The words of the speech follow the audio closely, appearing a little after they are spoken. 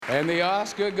And the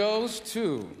Oscar goes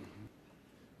to,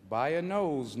 by a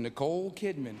nose, Nicole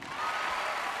Kidman.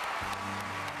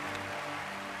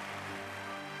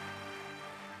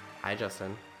 Hi,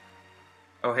 Justin.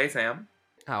 Oh, hey, Sam.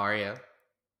 How are you?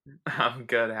 I'm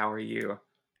good. How are you?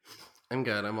 I'm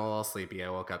good. I'm a little sleepy. I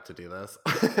woke up to do this.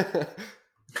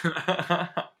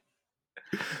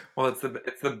 Well, it's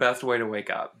the best way to wake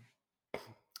up.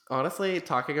 Honestly,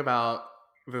 talking about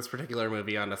this particular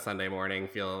movie on a Sunday morning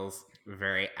feels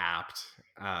very apt.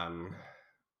 I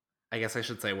guess I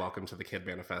should say welcome to the Kid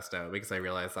Manifesto because I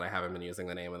realize that I haven't been using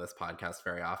the name of this podcast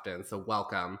very often. So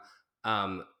welcome.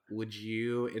 Would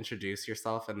you introduce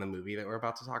yourself and the movie that we're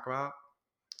about to talk about?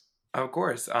 Of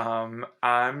course. I'm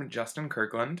Justin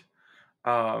Kirkland.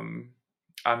 Um,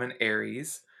 I'm an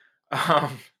Aries.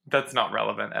 That's not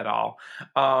relevant at all.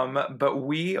 But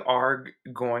we are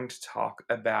going to talk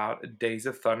about Days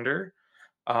of Thunder,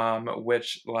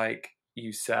 which, like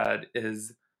you said,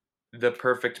 is the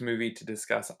perfect movie to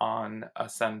discuss on a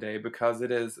Sunday because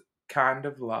it is kind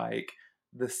of like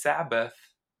the Sabbath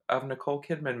of Nicole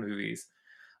Kidman movies.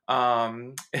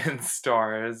 It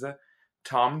stars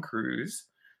Tom Cruise,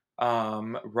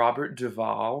 Robert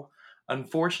Duvall,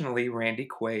 unfortunately Randy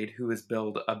Quaid, who is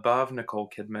billed above Nicole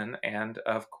Kidman, and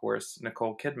of course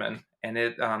Nicole Kidman. And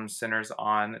it centers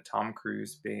on Tom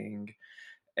Cruise being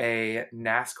a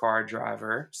NASCAR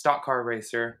driver, stock car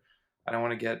racer. I don't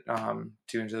want to get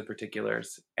too into the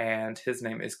particulars. And his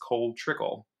name is Cole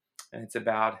Trickle, and it's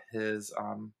about his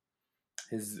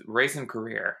racing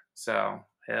career. So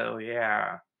hell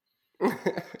yeah.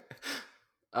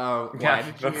 Why Yeah,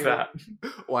 did that's you that.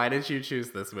 why did you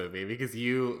choose this movie? Because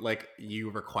you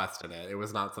requested it. It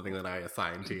was not something that I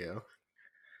assigned to you.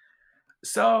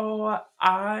 So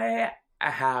I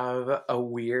have a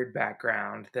weird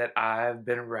background that I've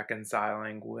been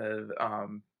reconciling with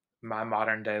my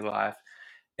modern day life,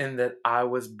 in that I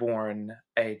was born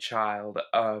a child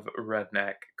of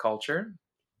redneck culture.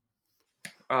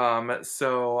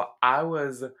 So I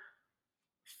was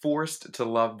forced to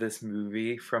love this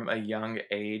movie from a young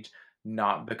age,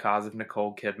 not because of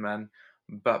Nicole Kidman,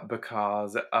 but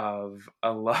because of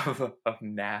a love of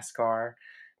NASCAR,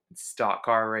 stock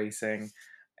car racing,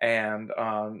 and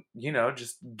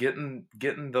just getting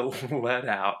the lead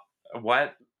out.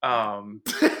 What?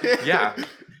 Yeah.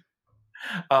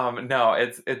 No,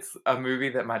 it's a movie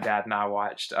that my dad and I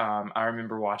watched. I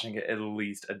remember watching it at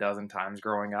least a dozen times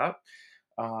growing up.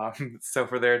 So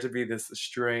for there to be this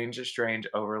strange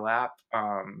overlap,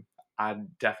 I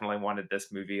definitely wanted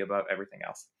this movie above everything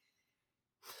else.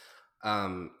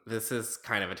 This is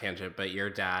kind of a tangent, but your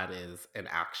dad is an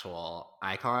actual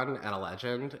icon and a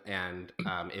legend. And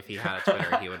if he had a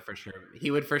Twitter, he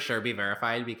would for sure be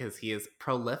verified because he is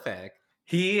prolific.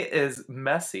 He is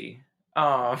messy.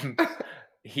 Um,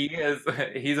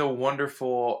 he's a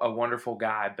wonderful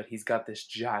guy, but he's got this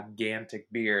gigantic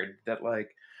beard that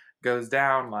like goes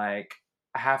down like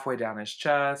halfway down his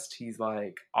chest. He's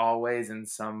like always in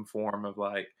some form of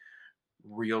like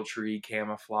real tree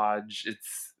camouflage.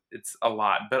 It's a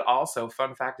lot. But also,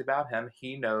 fun fact about him,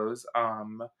 he knows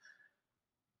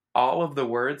all of the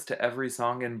words to every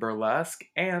song in Burlesque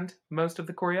and most of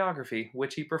the choreography,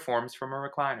 which he performs from a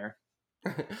recliner.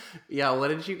 Yeah, what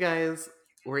did you guys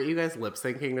were you guys lip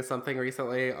syncing to something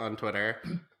recently on Twitter?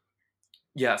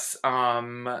 Yes,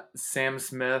 Sam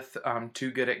Smith,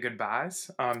 Too Good at Goodbyes.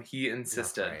 He That's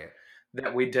insisted right.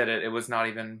 that we did it. It was not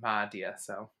even my idea,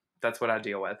 so that's what I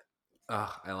deal with.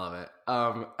 Oh, I love it.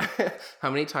 How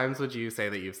many times would you say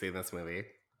that you've seen this movie?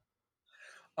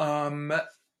 Um,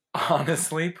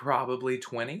 Honestly, probably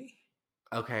 20.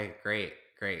 Okay, great,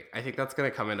 great. I think that's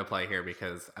gonna come into play here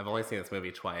because I've only seen this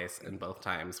movie twice, and both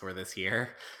times were this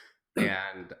year.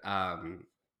 And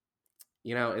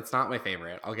it's not my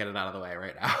favorite. I'll get it out of the way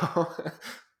right now.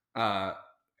 uh,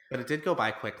 but it did go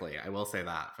by quickly. I will say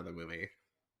that for the movie.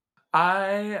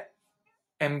 I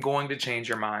am going to change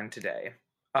your mind today.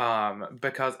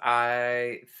 Because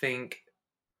I think,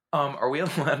 are we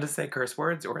allowed to say curse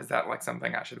words, or is that like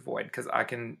something I should avoid? Because I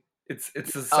can. It's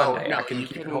a Oh Sunday. I no, can you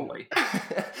keep it can holy.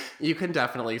 you can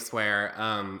definitely swear.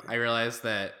 I realized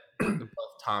that both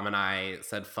Tom and I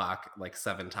said fuck like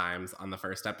 7 times on the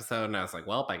first episode, and I was like,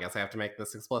 well, I guess I have to make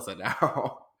this explicit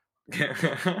now.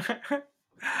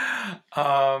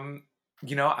 um,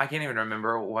 I can't even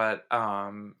remember what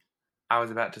I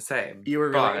was about to say, You were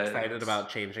really but excited about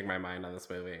changing my mind on this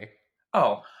movie.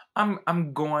 oh,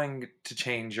 I'm going to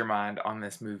change your mind on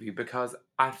this movie because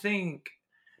I think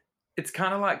it's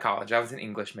kind of like college. I was an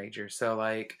English major, so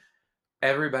like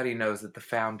everybody knows that the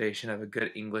foundation of a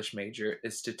good English major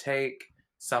is to take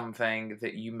something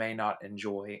that you may not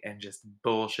enjoy and just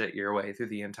bullshit your way through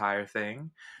the entire thing.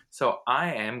 So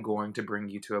I am going to bring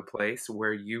you to a place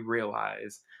where you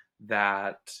realize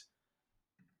that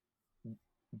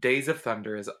Days of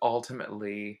Thunder is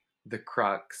ultimately the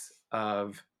crux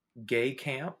of gay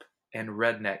camp and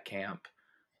redneck camp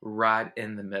right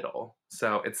in the middle.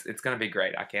 So it's going to be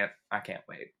great. I can't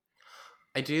wait.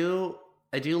 I do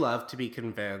love to be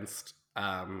convinced.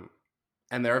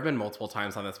 And there have been multiple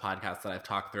times on this podcast that I've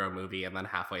talked through a movie and then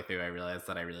halfway through I realized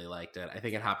that I really liked it. I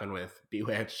think it happened with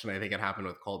Bewitched and I think it happened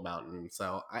with Cold Mountain.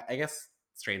 So I guess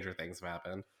stranger things have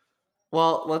happened.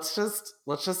 Well, let's just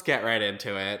get right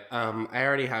into it. I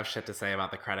already have shit to say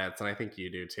about the credits, and I think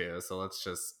you do too. So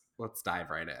let's dive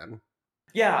right in.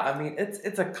 Yeah, I mean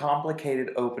it's a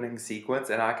complicated opening sequence,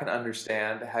 and I can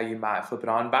understand how you might flip it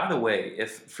on. By the way,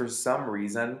 if for some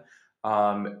reason,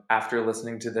 after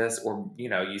listening to this, or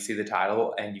you see the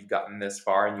title and you've gotten this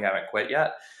far and you haven't quit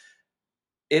yet,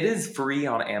 it is free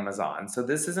on Amazon. So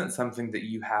this isn't something that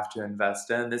you have to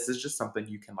invest in. This is just something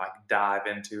you can like dive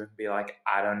into and be like,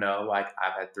 I don't know, like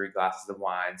I've had 3 glasses of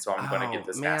wine, so I'm going to give Oh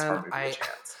this man, NASCAR movie a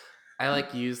chance. I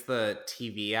like use the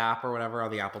TV app or whatever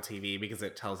on the Apple TV because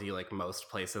it tells you like most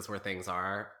places where things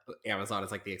are. Amazon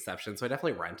is like the exception, so I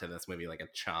definitely rented this movie like a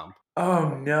chump. Oh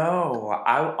no.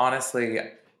 I honestly,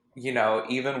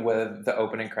 even with the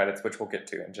opening credits, which we'll get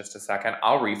to in just a second,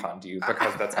 I'll refund you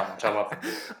because that's how much I love the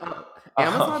movie. Uh, Um,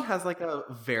 Amazon has like a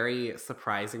very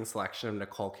surprising selection of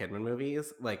Nicole Kidman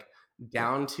movies, like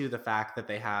down to the fact that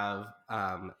they have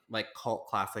like cult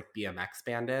classic BMX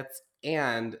Bandits,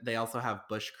 and they also have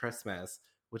Bush Christmas,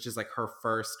 which is like her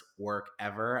first work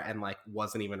ever and like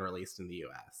wasn't even released in the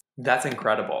US. that's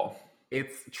incredible.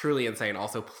 It's truly insane.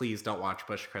 Also, please don't watch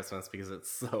Bush Christmas because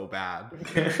it's so bad.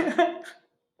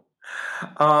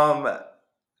 um,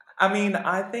 I mean,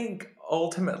 I think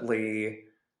ultimately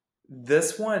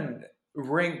this one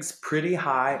ranks pretty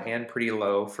high and pretty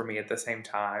low for me at the same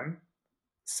time.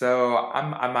 So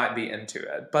I might be into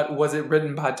it. But was it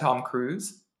written by Tom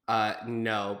Cruise?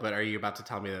 No, but are you about to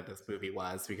tell me that this movie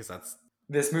was? Because that's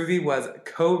This movie was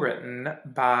co-written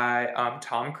by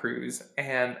Tom Cruise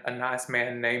and a nice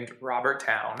man named Robert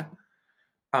Town,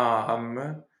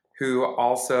 um, who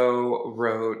also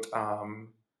wrote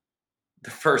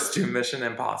the first 2 Mission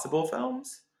Impossible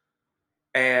films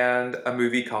and a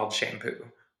movie called Shampoo.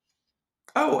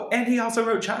 Oh, and he also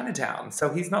wrote Chinatown,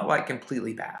 so he's not like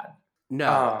completely bad. no.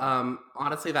 Um,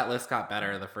 Honestly, that list got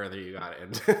better the further you got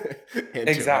into it.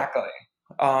 exactly.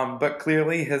 But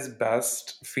clearly, his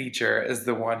best feature is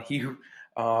the one he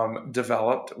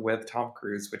developed with Tom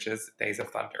Cruise, which is Days of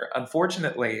Thunder.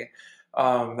 Unfortunately,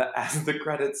 as the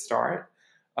credits start,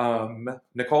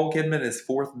 Nicole Kidman is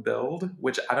 4th build,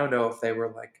 which I don't know if they were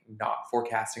like not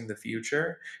forecasting the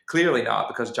future. Clearly not,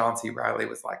 because John C. Reilly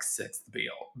was like 6th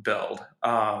build.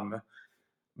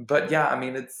 But yeah, I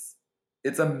mean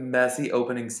it's a messy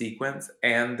opening sequence,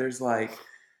 and there's like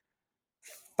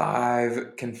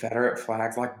 5 Confederate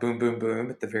flags, like boom, boom,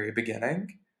 boom at the very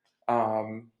beginning,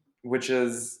 um, which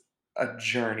is a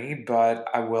journey. But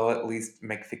I will at least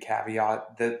make the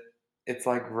caveat that it's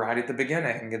like right at the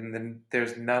beginning, and then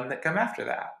there's none that come after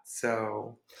that.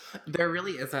 So, There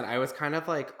really isn't. I was kind of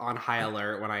like on high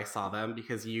alert when I saw them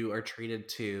because you are treated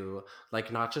to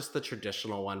like not just the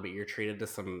traditional one, but you're treated to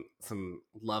some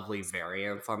lovely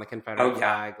variants on the oh Confederate yeah,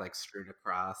 flag, like strewn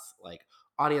across like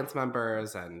audience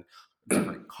members and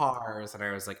different cars. And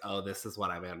I was like, oh, this is what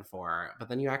I'm in for. But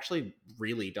then you actually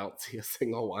really don't see a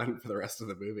single one for the rest of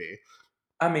the movie.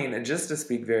 I mean, just to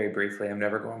speak very briefly, I'm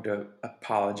never going to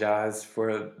apologize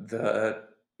for the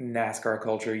NASCAR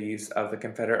culture use of the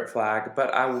Confederate flag,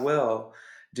 but I will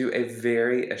do a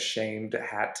very ashamed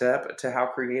hat tip to how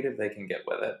creative they can get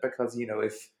with it. Because,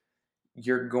 if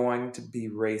you're going to be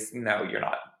no, you're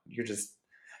not. You're just,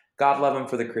 God love them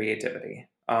for the creativity.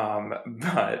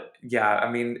 But yeah,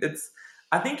 I mean,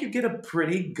 I think you get a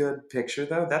pretty good picture,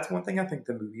 though. That's one thing I think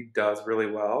the movie does really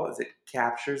well, is it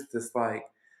captures this, like,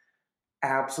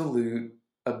 absolute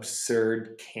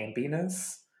absurd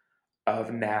campiness of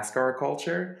NASCAR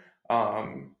culture.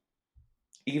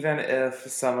 Even if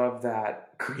some of that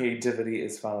creativity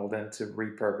is funneled into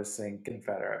repurposing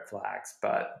Confederate flags,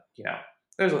 but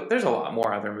there's a lot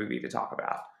more other movie to talk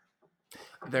about.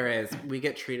 There is. We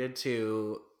get treated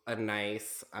to a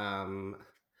nice kind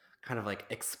of like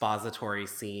expository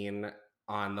scene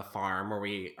on the farm where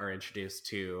we are introduced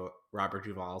to Robert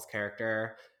Duvall's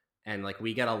character, and like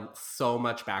we get so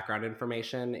much background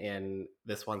information in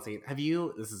this one scene.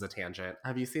 This is a tangent,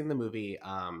 have you seen the movie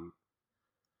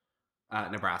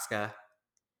Nebraska?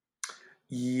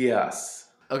 Yes.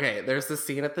 Okay, there's this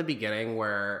scene at the beginning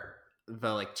where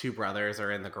the like two brothers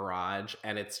are in the garage,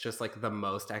 and it's just like the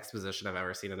most exposition I've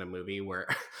ever seen in a movie, where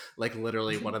like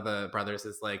literally one of the brothers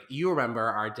is like, you remember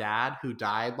our dad who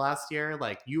died last year,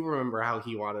 like you remember how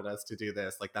he wanted us to do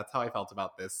this. Like that's how I felt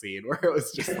about this scene, where it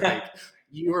was just like,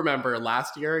 you remember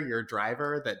last year your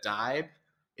driver that died,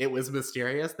 it was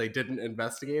mysterious, they didn't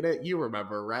investigate it, you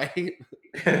remember, right?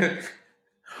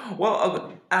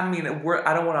 Well, I mean,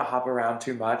 I don't want to hop around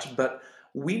too much, but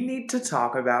we need to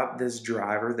talk about this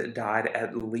driver that died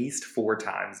at least 4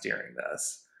 times during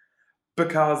this.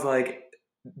 Because, like,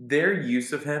 their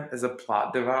use of him as a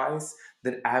plot device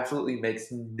that absolutely makes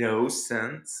no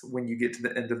sense when you get to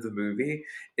the end of the movie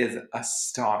is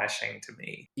astonishing to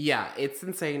me. Yeah, it's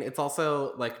insane. It's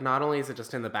also like, not only is it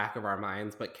just in the back of our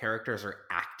minds, but characters are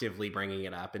actively bringing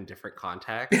it up in different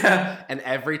contexts. And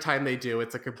every time they do,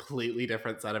 it's a completely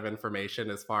different set of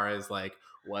information, as far as like,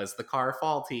 was the car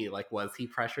faulty? Like, was he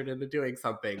pressured into doing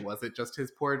something? Was it just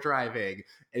his poor driving?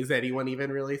 Is anyone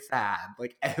even really sad?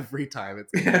 Like, every time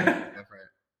it's completely different.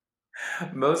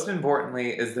 Most importantly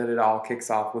is that it all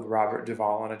kicks off with Robert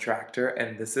Duvall on a tractor,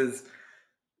 and this is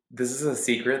a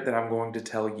secret that I'm going to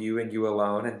tell you and you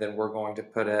alone, and then we're going to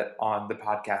put it on the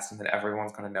podcast, and then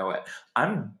everyone's going to know it.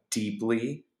 I'm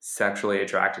deeply sexually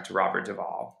attracted to Robert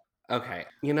Duvall. Okay.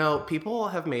 People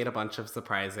have made a bunch of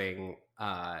surprising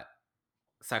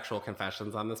sexual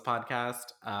confessions on this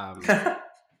podcast.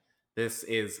 This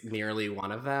is nearly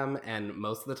one of them, and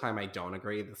most of the time I don't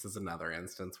agree. This is another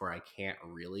instance where I can't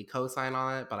really co-sign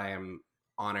on it, but I am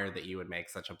honored that you would make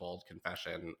such a bold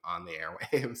confession on the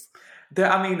airwaves.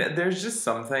 There's just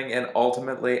something, and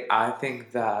ultimately, I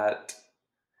think that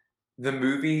the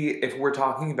movie, if we're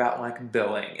talking about like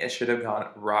billing, it should have gone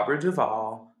Robert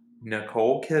Duvall,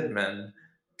 Nicole Kidman,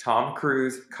 Tom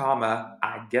Cruise,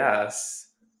 I guess,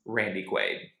 Randy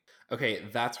Quaid. Okay,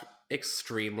 that's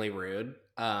extremely rude,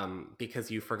 because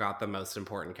you forgot the most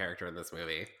important character in this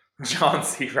movie. John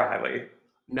C. Reilly.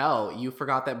 No, you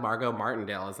forgot that Margot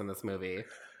Martindale is in this movie.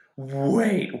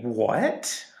 Wait,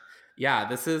 what? Yeah,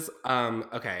 this is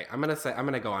okay, I'm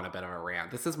gonna go on a bit of a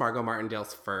rant. This is Margot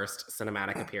Martindale's first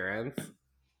cinematic appearance.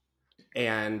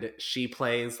 And she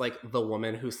plays like the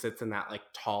woman who sits in that like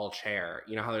tall chair.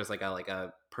 You know how there's like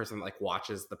a person that like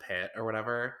watches the pit or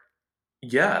whatever?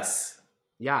 Yes.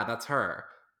 Yeah, that's her.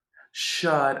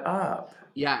 Shut up.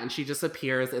 Yeah, and she just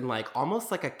appears in like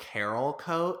almost like a Carol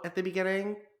coat at the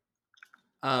beginning.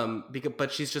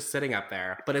 But she's just sitting up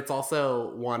there. But it's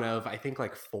also one of, I think,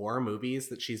 like 4 movies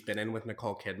that she's been in with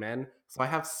Nicole Kidman. So I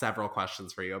have several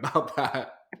questions for you about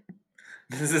that.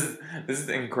 This is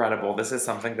incredible. This is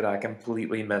something that I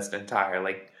completely missed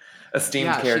entirely. Esteemed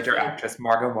Yeah, character actress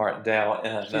Margot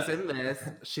Martindale she's in this.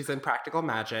 She's in Practical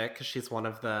Magic. She's one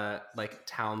of the like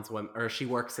townswomen, or she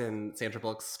works in Sandra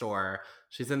Bullock's store.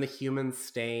 She's in The Human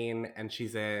Stain, and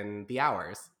she's in The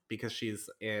Hours because she's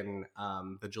in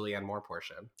the Julianne Moore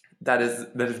portion. That is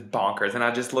bonkers, and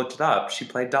I just looked it up. She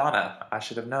played Donna. I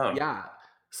should have known. Yeah.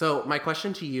 So my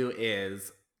question to you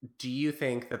is: do you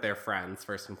think that they're friends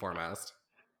first and foremost,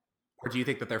 or do you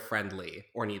think that they're friendly,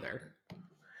 or neither?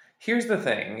 Here's the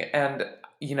thing, and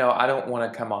I don't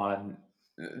want to come on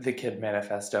the Kid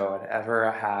Manifesto and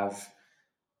ever have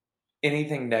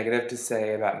anything negative to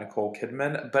say about Nicole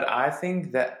Kidman, but I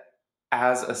think that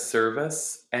as a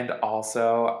service and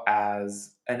also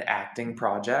as an acting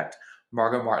project,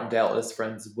 Margot Martindale is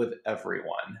friends with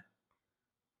everyone.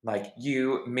 Like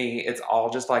you, me, it's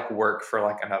all just like work for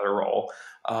like another role.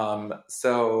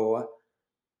 So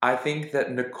I think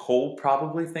that Nicole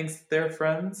probably thinks that they're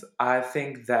friends. I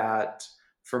think that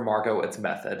for Margot, it's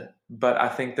method. But I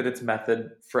think that it's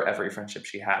method for every friendship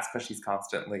she has because she's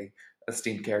constantly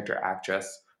esteemed character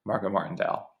actress Margot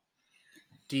Martindale.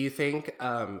 Do you think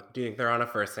they're on a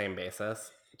first name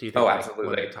basis? Do you think Oh, like, absolutely.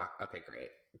 when they talk? Okay,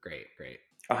 great.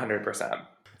 100%.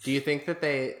 Do you think that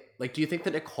do you think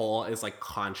that Nicole is like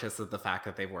conscious of the fact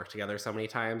that they've worked together so many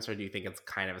times, or do you think it's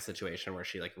kind of a situation where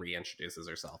she like reintroduces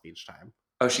herself each time?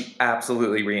 Oh, she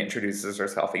absolutely reintroduces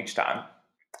herself each time.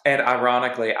 And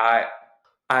ironically, I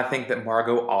think that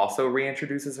Margot also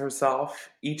reintroduces herself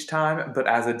each time, but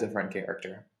as a different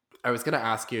character. I was going to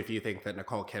ask you if you think that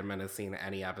Nicole Kidman has seen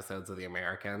any episodes of The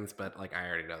Americans, but like I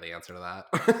already know the answer to that.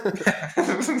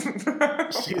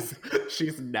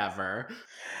 she's never.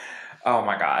 Oh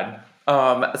my God.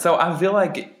 So I feel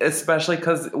like, especially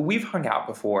because we've hung out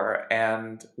before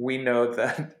and we know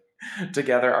that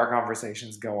together our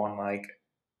conversations go on like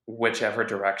whichever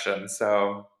direction.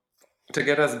 So to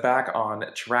get us back on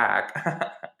track,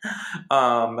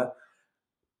 are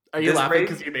you laughing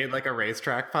because you made like a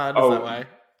racetrack pun? Is that why?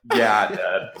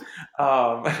 Yeah,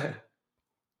 I did.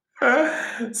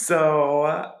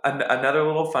 So, another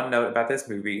little fun note about this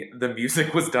movie, the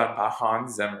music was done by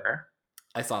Hans Zimmer.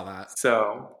 I saw that.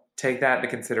 So, take that into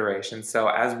consideration. So,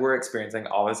 as we're experiencing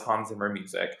all this Hans Zimmer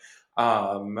music,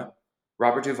 um,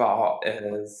 Robert Duvall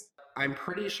is,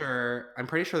 I'm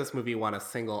pretty sure this movie won a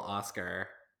single Oscar,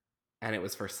 and it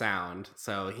was for sound.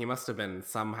 So he must have been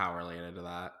somehow related to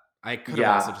that. I could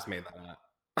have also yeah, just made that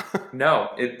up. no,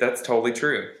 that's totally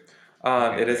true.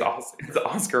 Okay, It is great. it's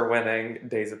Oscar winning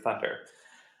Days of Thunder.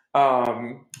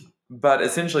 Um, but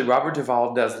essentially, Robert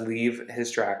Duvall does leave his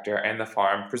tractor and the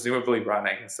farm, presumably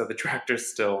running. So the tractor's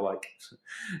still like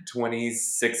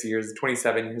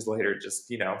 27 years later,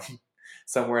 just,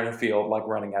 somewhere in a field, like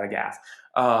running out of gas.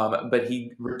 But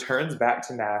he returns back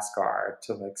to NASCAR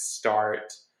to like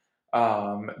start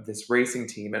this racing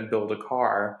team and build a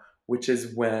car, which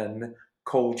is when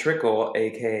Cole Trickle,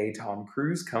 aka Tom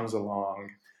Cruise, comes along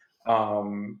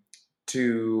um,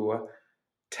 to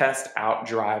test out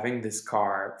driving this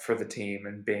car for the team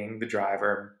and being the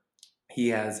driver. He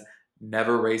has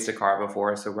never raced a car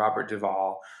before, so Robert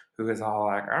Duvall, who is all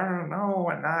like, I don't know,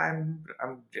 and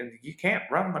you can't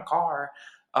run the car,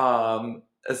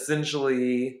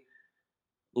 essentially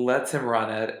lets him run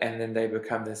it, and then they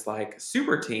become this like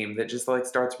super team that just like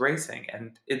starts racing.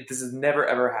 And this has never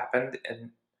ever happened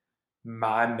in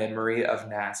my memory of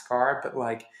NASCAR, but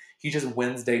like he just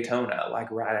wins Daytona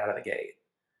like right out of the gate.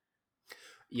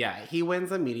 Yeah, he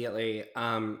wins immediately.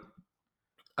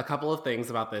 A couple of things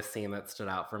about this scene that stood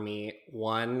out for me.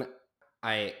 One,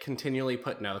 I continually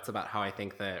put notes about how I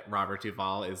think that Robert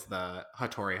Duvall is the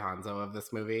Hattori Hanzo of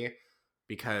this movie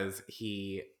because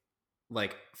he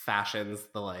like fashions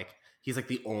the like he's like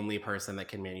the only person that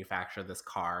can manufacture this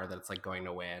car that's like going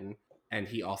to win, and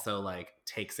he also like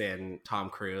takes in Tom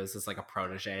Cruise as like a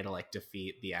protege to like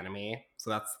defeat the enemy. So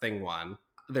that's thing one.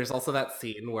 There's also that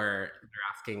scene where they're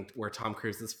asking where Tom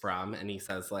Cruise is from, and he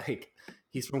says like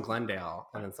he's from Glendale,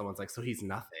 and then someone's like, so he's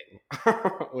nothing,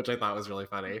 which I thought was really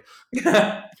funny.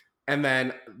 And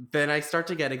then I start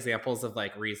to get examples of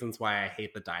like reasons why I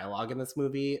hate the dialogue in this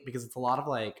movie, because it's a lot of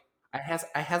like I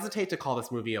hesitate to call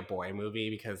this movie a boy movie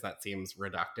because that seems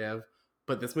reductive,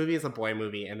 but this movie is a boy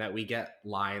movie in that we get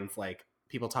lines like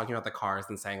people talking about the cars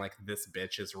and saying like this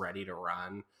bitch is ready to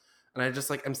run. And I just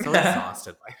like I'm so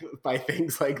exhausted by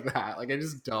things like that. Like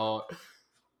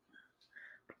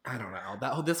I don't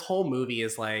know. This whole movie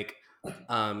is like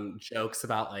jokes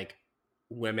about like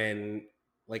women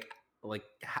like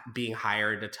being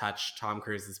hired to touch Tom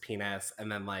Cruise's penis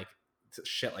and then like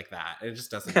shit like that. It just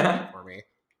doesn't do it for me.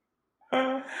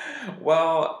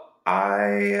 Well,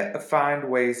 I find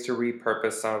ways to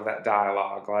repurpose some of that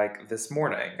dialogue. Like this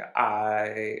morning,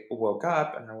 I woke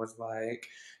up and I was like,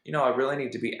 I really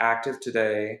need to be active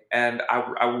today. And I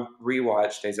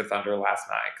rewatched Days of Thunder last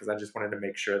night because I just wanted to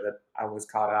make sure that I was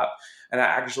caught up. And I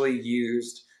actually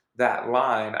used that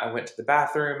line. I went to the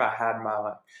bathroom, I had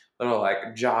my little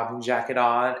like jogging jacket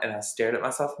on, and I stared at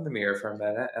myself in the mirror for a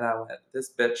minute and I went,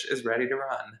 this bitch is ready to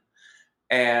run.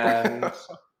 And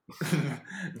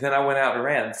then I went out and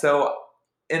ran. So,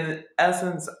 in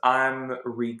essence, I'm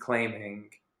reclaiming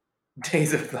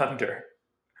Days of Thunder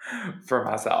for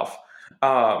myself.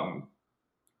 Um,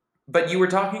 but you were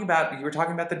talking about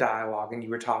the dialogue, and you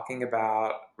were talking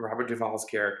about Robert Duvall's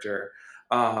character,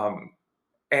 um,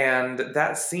 and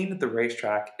that scene at the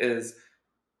racetrack is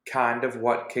kind of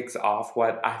what kicks off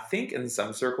what I think in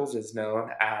some circles is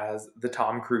known as the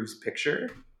Tom Cruise picture.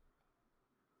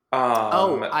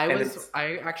 Oh, And it's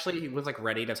I actually was like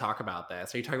ready to talk about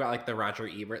this. Are you talking about like the Roger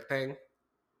Ebert thing?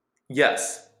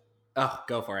 yes. Oh,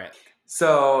 go for it.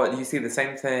 So you see the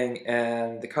same thing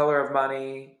in The Color of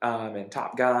Money, in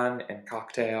Top Gun, and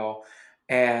Cocktail,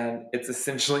 and it's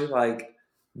essentially like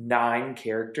 9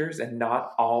 characters, and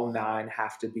not all 9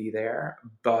 have to be there,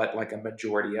 but like a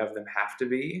majority of them have to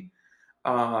be.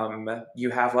 You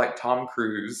have like Tom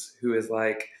Cruise, who is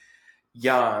like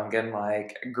young and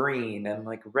like green and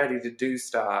like ready to do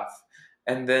stuff,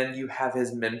 and then you have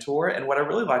his mentor. And what I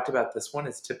really liked about this one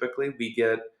is typically we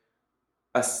get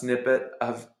a snippet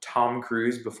of Tom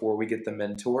Cruise before we get the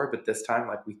mentor, but this time,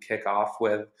 like, we kick off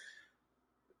with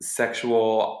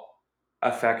sexual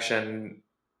affection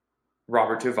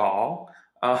Robert Duvall.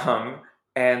 Um,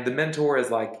 and the mentor is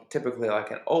like typically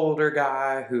like an older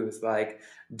guy who's like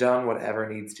done whatever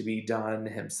needs to be done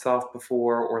himself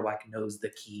before, or like knows the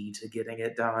key to getting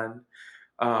it done.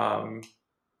 Um,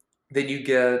 then you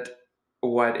get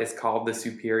what is called the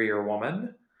superior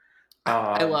woman.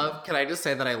 I Um, love, can I just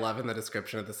say that I love in the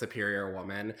description of the superior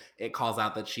woman, it calls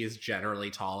out that she's generally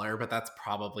taller, but that's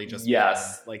probably just because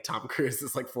yes. like Tom Cruise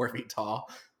is like 4 feet tall.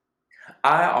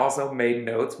 I also made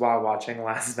notes while watching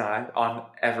last night on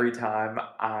every time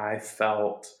I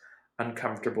felt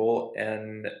uncomfortable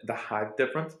in the height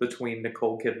difference between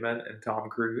Nicole Kidman and Tom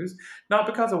Cruise. Not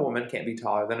because a woman can't be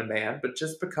taller than a man, but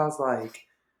just because, like,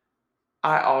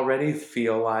 I already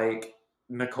feel like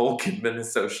Nicole Kidman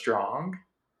is so strong.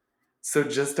 So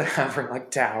just to have her, like,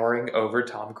 towering over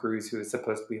Tom Cruise, who is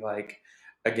supposed to be, like,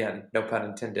 again, no pun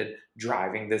intended,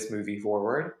 driving this movie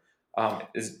forward,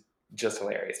 is just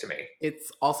hilarious to me.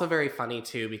 It's also very funny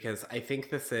too because I think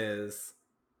this is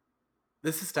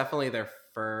definitely their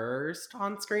first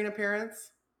on-screen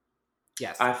appearance.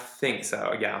 Yes. I think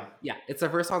so, yeah. Yeah, it's their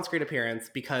first on-screen appearance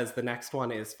because the next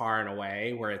one is Far and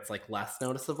Away, where it's like less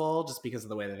noticeable just because of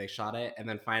the way that they shot it. And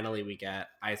then finally we get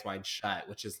Eyes Wide Shut,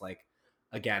 which is like,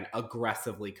 again,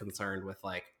 aggressively concerned with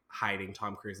like hiding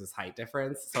Tom Cruise's height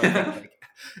difference. So I think like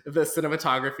the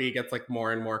cinematography gets like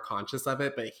more and more conscious of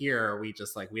it. But here we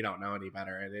just like, we don't know any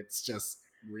better. And it's just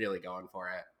really going for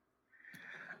it.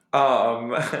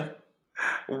 Um,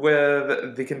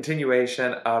 with the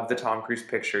continuation of the Tom Cruise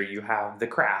picture, you have the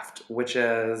craft, which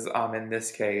is, in this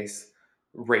case,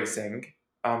 racing,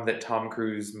 that Tom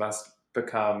Cruise must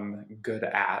become good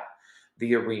at.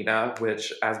 The arena,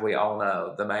 which, as we all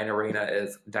know, the main arena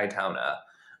is Daytona.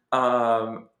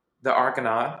 The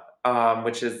Argonaut,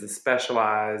 which is the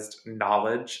specialized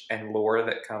knowledge and lore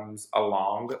that comes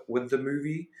along with the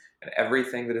movie and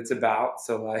everything that it's about.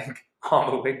 So, like,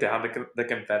 all the way down to the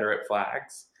Confederate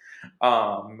flags.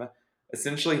 Um,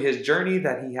 Essentially, his journey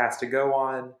that he has to go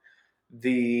on,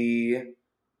 the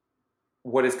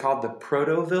what is called the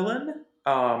proto villain,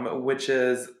 which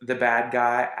is the bad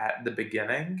guy at the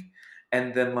beginning,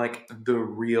 and then like the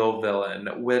real villain.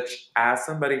 Which, as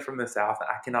somebody from the South,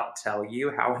 I cannot tell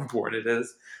you how important it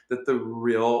is that the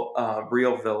real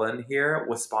villain here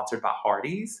was sponsored by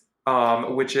Hardee's,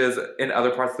 which is in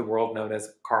other parts of the world known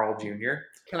as Carl Jr.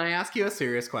 Can I ask you a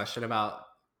serious question about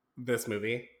this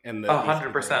movie and these two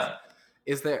things? 100%.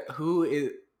 Is there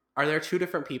are there two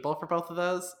different people for both of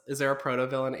those? Is there a proto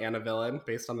villain and a villain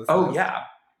based on this Oh list? yeah,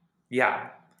 yeah.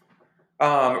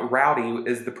 Rowdy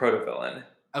is the proto villain.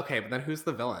 Okay, but then who's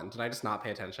the villain? Did I just not pay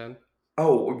attention?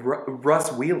 Oh,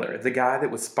 Russ Wheeler, the guy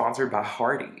that was sponsored by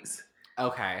Hardee's.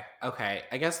 Okay.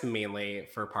 I guess mainly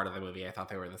for part of the movie, I thought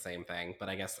they were the same thing, but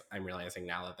I guess I'm realizing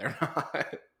now that they're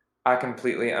not. I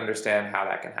completely understand how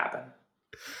that can happen.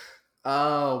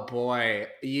 Oh boy.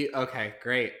 Okay,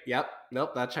 great. Yep.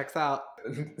 Nope, that checks out.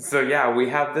 So yeah, we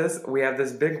have this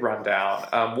big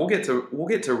rundown. We'll get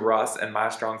to Russ and my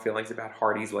strong feelings about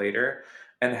Hardee's later,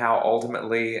 and how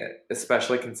ultimately,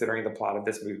 especially considering the plot of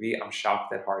this movie, I'm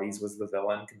shocked that Hardee's was the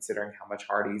villain, considering how much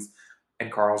Hardee's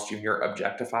and Carl's Jr.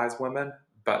 objectifies women.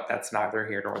 But that's neither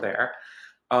here nor there.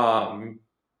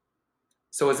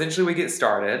 So essentially, we get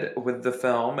started with the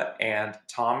film, and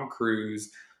Tom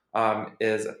Cruise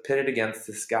is pitted against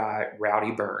this guy,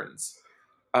 Rowdy Burns,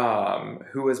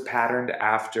 who is patterned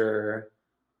after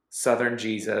Southern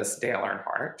Jesus, Dale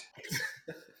Earnhardt.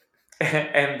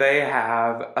 And they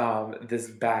have this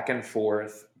back and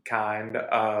forth kind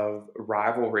of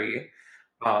rivalry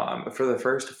for the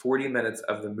first 40 minutes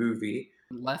of the movie.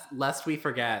 Lest we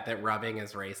forget that rubbing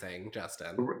is racing,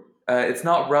 Justin. It's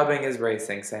not rubbing is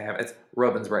racing, Sam. It's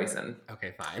rubbin's racing.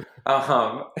 Okay, fine.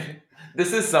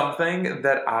 This is something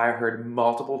that I heard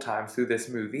multiple times through this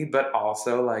movie, but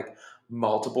also like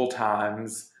multiple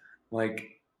times,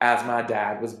 like as my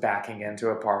dad was backing into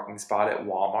a parking spot at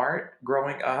Walmart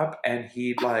growing up, and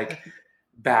he'd like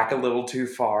back a little too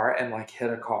far and like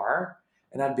hit a car,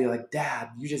 and I'd be like, "Dad,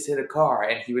 you just hit a car,"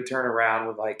 and he would turn around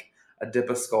with like a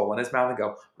dip of skull in his mouth and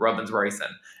go, "Rubbin's racing,"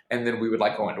 and then we would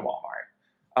like go into Walmart.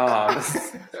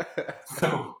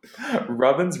 So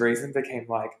Rubbin's Raisin became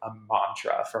like a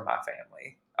mantra for my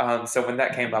family. So when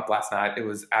that came up last night, it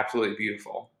was absolutely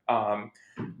beautiful.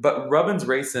 But Rubbin's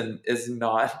Racing is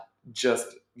not just,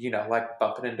 like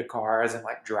bumping into cars and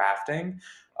like drafting.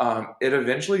 It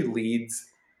eventually leads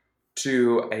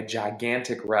to a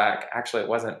gigantic wreck. Actually, it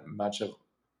wasn't much of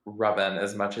Rubbin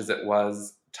as much as it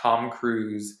was Tom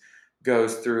Cruise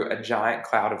goes through a giant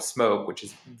cloud of smoke, which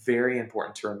is very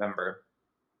important to remember.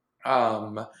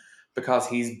 Because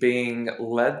he's being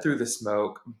led through the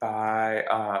smoke by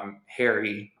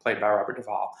Harry, played by Robert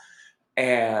Duvall,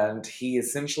 and he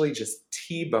essentially just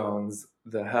T-bones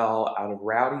the hell out of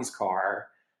Rowdy's car,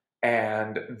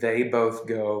 and they both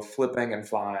go flipping and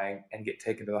flying and get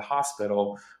taken to the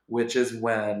hospital, which is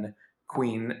when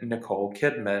Queen Nicole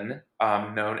Kidman,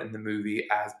 known in the movie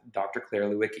as Dr. Claire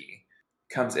Lewicki,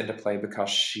 comes into play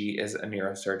because she is a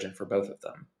neurosurgeon for both of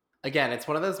them. Again, it's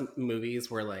one of those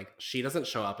movies where like she doesn't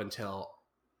show up until,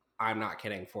 I'm not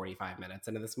kidding, 45 minutes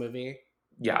into this movie.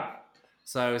 Yeah.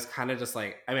 So I was kind of just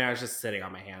like, I mean, I was just sitting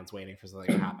on my hands waiting for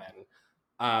something to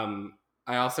happen.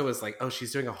 I also was like, oh,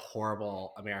 she's doing a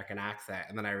horrible American accent.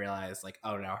 And then I realized, like,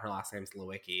 oh no, her last name's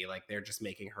Lewicki. Like, they're just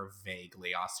making her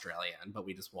vaguely Australian, but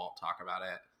we just won't talk about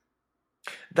it.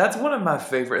 That's one of my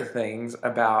favorite things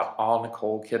about all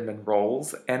Nicole Kidman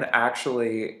roles. And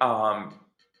actually,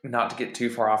 not to get too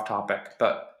far off topic,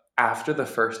 but after the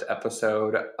first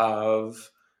episode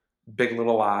of Big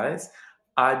Little Lies,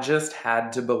 I just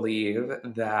had to believe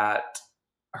that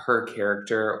her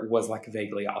character was like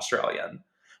vaguely Australian,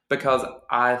 because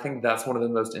I think that's one of the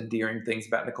most endearing things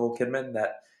about Nicole Kidman,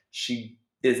 that she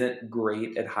isn't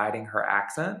great at hiding her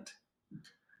accent.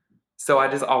 So I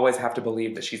just always have to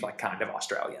believe that she's like kind of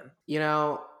Australian. You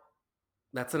know,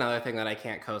 that's another thing that I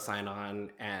can't co-sign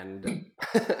on, and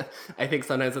I think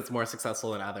sometimes it's more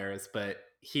successful than others. But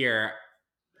here,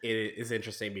 it is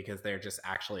interesting because there just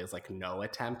actually is like no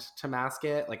attempt to mask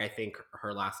it. Like, I think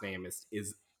her last name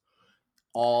is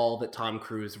all that Tom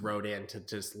Cruise wrote in to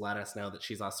just let us know that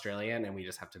she's Australian, and we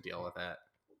just have to deal with it.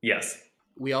 Yes.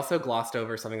 We also glossed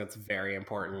over something that's very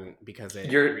important because it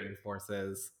You're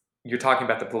reinforces. you're talking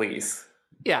about the police.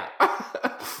 Yeah.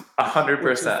 100%.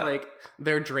 Which is like,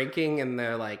 they're drinking in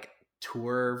their like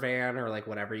tour van or like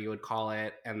whatever you would call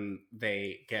it, and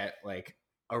they get like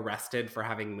arrested for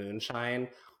having moonshine,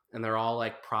 and they're all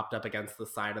like propped up against the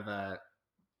side of the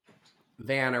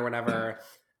van or whatever.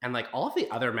 And like all of the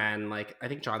other men, like I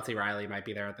think John C. Reilly might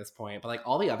be there at this point, but like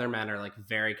all the other men are like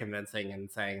very convincing and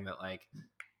saying that, like,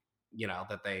 you know,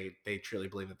 that they truly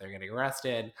believe that they're getting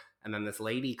arrested. And then this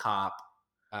lady cop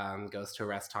goes to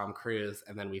arrest Tom Cruise,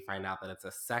 and then we find out that it's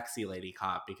a sexy lady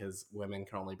cop because women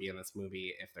can only be in this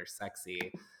movie if they're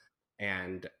sexy.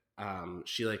 And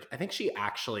she like, I think she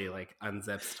actually like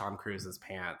unzips Tom Cruise's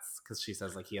pants because she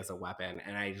says like he has a weapon,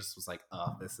 and I just was like,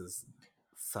 oh, this is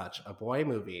such a boy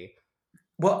movie.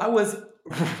 Well, I was,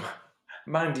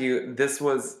 mind you, this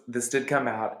did come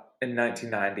out in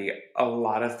 1990. A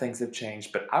lot of things have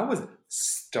changed, but I was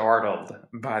startled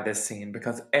by this scene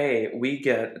because we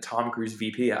get Tom Cruise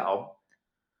VPL,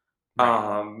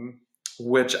 Right.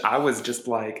 which I was just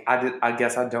like, I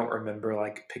guess I don't remember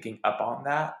like picking up on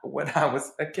that when I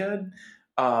was a kid,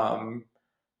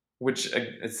 which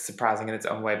is surprising in its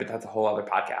own way, but that's a whole other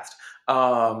podcast.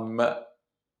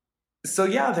 So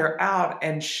yeah, they're out,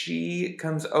 and she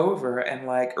comes over and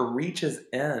like reaches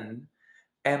in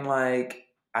and like,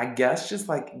 I guess just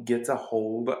like gets a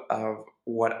hold of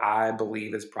what I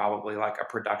believe is probably like a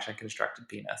production constructed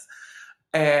penis,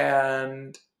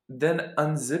 and then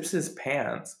unzips his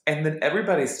pants, and then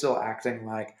everybody's still acting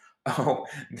like, oh,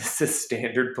 this is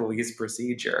standard police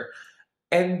procedure.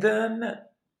 And then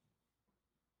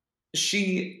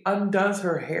she undoes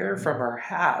her hair from her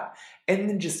hat and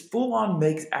then just full on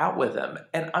makes out with him.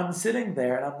 And I'm sitting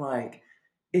there and I'm like,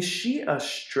 is she a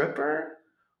stripper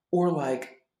or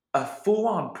like a full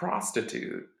on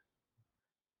prostitute?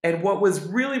 And what was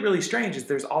really, really strange is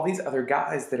there's all these other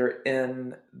guys that are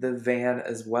in the van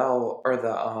as well, or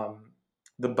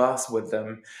the bus with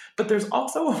them, but there's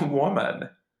also a woman,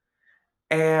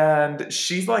 and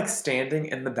she's like standing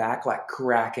in the back, like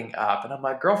cracking up. And I'm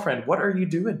like, girlfriend, what are you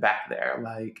doing back there?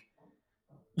 Like,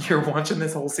 you're watching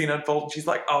this whole scene unfold, and she's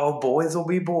like, oh, boys will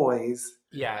be boys.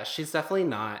 Yeah, she's definitely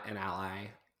not an ally.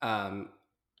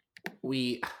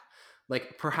 We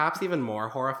like, perhaps even more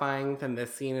horrifying than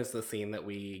this scene is the scene that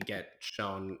we get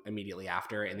shown immediately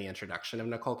after in the introduction of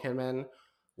Nicole Kidman,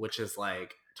 which is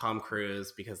like Tom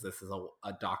Cruise, because this is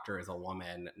a doctor, is a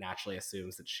woman, naturally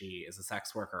assumes that she is a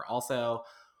sex worker also.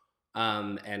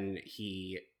 And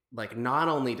he, like, not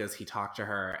only does he talk to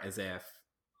her as if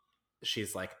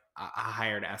she's like a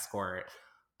hired escort,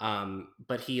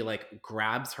 but he like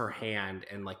grabs her hand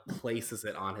and like places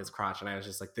it on his crotch, and I was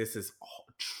just like, this is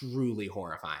truly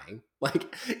horrifying.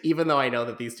 Like, even though I know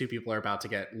that these two people are about to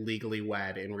get legally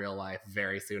wed in real life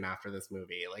very soon after this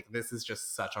movie, like, this is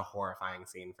just such a horrifying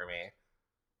scene for me.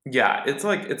 Yeah, it's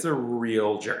like, it's a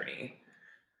real journey.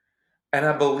 And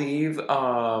I believe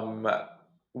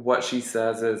what she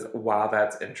says is, wow,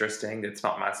 that's interesting. It's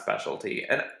not my specialty.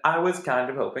 And I was kind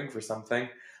of hoping for something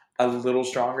a little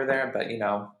stronger there, but you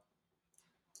don't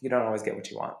always get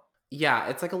what you want. Yeah,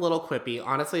 it's like a little quippy.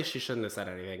 Honestly, she shouldn't have said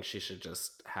anything. She should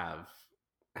just have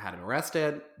had him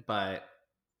arrested, but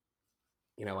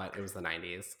you know what? It was the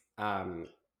 90s. A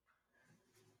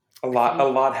I lot, a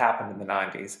think, lot happened in the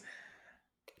 90s.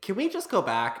 can we just go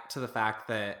back to the fact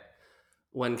that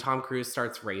when Tom Cruise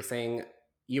starts racing,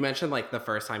 you mentioned like the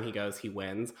first time he goes, he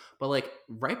wins, but like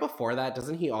right before that,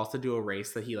 doesn't he also do a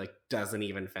race that he like doesn't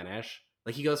even finish?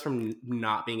 Like he goes from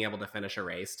not being able to finish a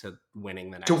race to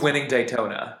winning the next To winning one.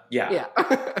 Daytona. Yeah. Yeah.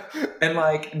 And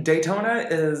like Daytona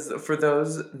is, for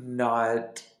those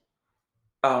not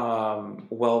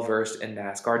well versed in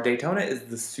NASCAR, Daytona is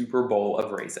the Super Bowl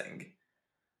of racing.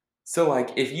 So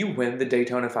like if you win the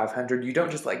Daytona 500, you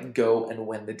don't just like go and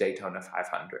win the Daytona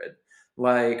 500.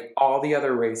 Like all the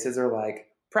other races are like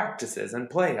practices and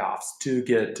playoffs to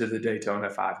get to the Daytona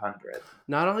 500.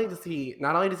 Not only does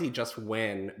he just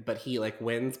win, but he like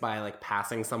wins by like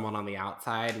passing someone on the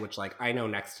outside, which like I know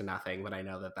next to nothing, but I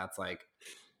know that that's like,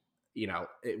 you know,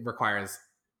 it requires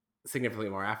significantly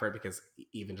more effort because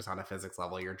even just on a physics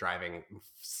level, you're driving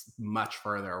much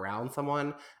further around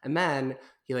someone. And then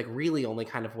he like really only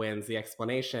kind of wins. The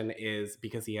explanation is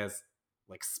because he has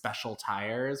like special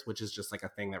tires, which is just like a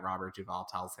thing that Robert Duvall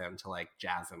tells him to like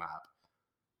jazz him up.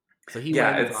 So he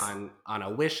Yeah, wins it's on a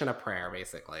wish and a prayer,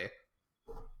 basically.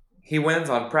 he wins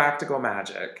on practical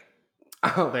magic.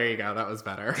 Oh, there you go. That was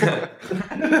better.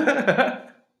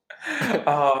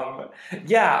 um,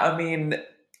 yeah, I mean,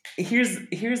 here's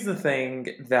the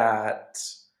thing that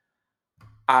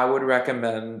I would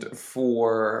recommend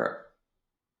for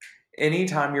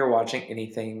anytime you're watching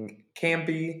anything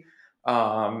campy,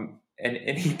 and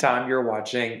anytime you're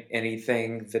watching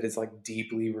anything that is like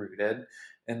deeply rooted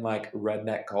in like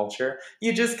redneck culture,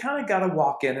 you just kind of got to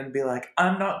walk in and be like,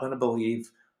 I'm not going to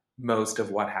believe most of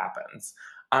what happens.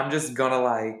 I'm just going to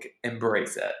like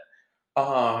embrace it.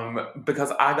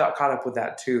 Because I got caught up with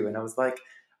that too. And I was like,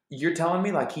 you're telling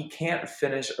me like he can't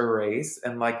finish a race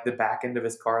and like the back end of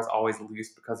his car is always loose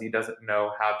because he doesn't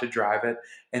know how to drive it.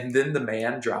 And then the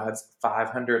man drives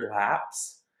 500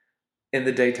 laps in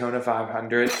the Daytona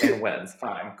 500 and wins.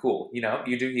 Fine, cool. You know,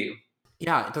 you do you.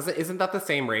 Yeah, it doesn't isn't that the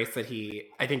same race that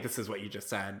I think this is what you just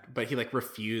said, but he like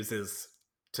refuses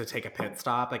to take a pit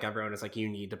stop. Like everyone is like, you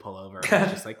need to pull over. And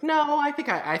he's just like, no, I think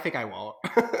I won't.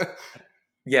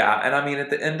 Yeah, and I mean, at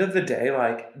the end of the day,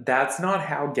 like, that's not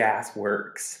how gas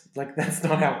works. Like, that's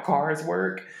not how cars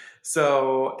work.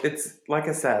 So it's like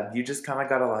I said, you just kind of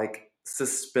gotta like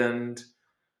suspend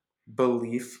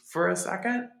belief for a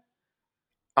second.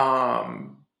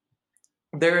 Um,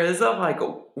 there is a like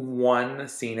one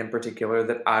scene in particular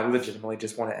that I legitimately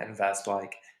just want to invest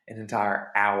like an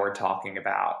entire hour talking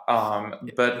about.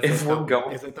 But if we're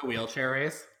going, Is it the wheelchair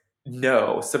race?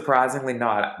 no, surprisingly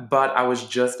not. But I was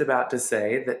just about to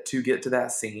say that to get to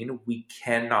that scene, we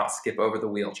cannot skip over the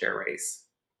wheelchair race.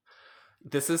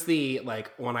 This is the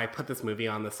like when I put this movie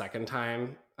on the second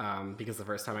time, because the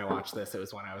first time I watched this, it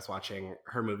was when I was watching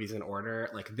her movies in order.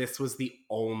 Like this was the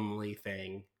only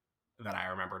thing that I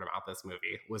remembered about this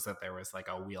movie was that there was like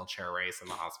a wheelchair race in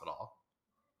the hospital.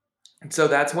 So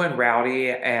that's when Rowdy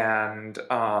and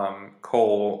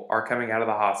Cole are coming out of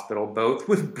the hospital, both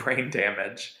with brain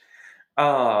damage.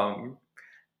 Um,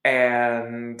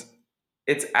 and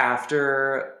it's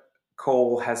after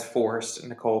Cole has forced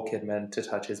Nicole Kidman to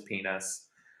touch his penis.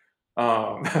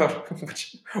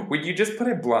 Which, when you just put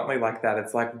it bluntly like that,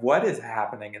 it's like, what is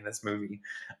happening in this movie?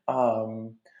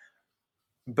 Um,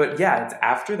 but yeah, it's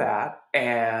after that,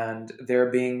 and they're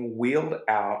being wheeled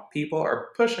out. People are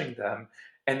pushing them,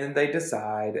 and then they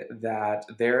decide that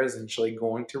they're essentially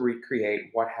going to recreate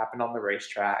what happened on the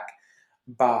racetrack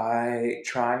by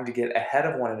trying to get ahead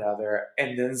of one another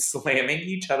and then slamming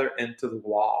each other into the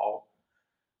wall.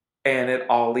 And it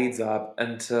all leads up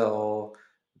until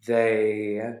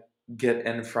they get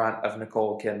in front of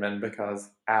Nicole Kidman because,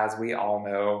 as we all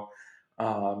know,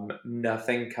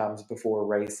 nothing comes before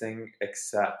racing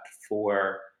except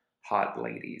for hot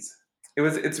ladies.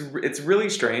 It's really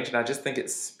strange, and I just think it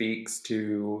speaks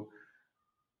to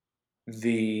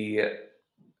the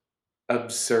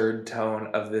absurd tone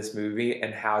of this movie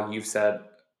and how you've said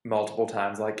multiple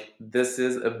times, like, this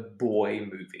is a boy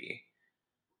movie.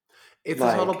 It's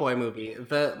a total Like, boy movie.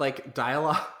 The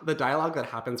dialogue that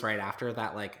happens right after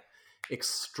that, like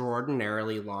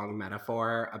extraordinarily long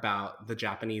metaphor about the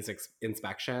Japanese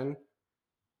inspection,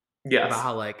 about yes.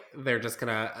 how like they're just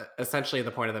gonna essentially the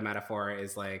point of the metaphor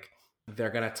is like they're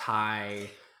gonna tie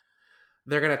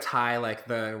like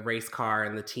the race car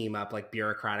and the team up like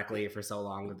bureaucratically for so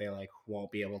long that they like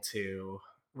won't be able to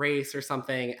race or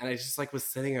something. And I just like was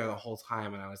sitting there the whole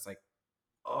time and I was like,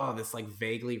 oh, this like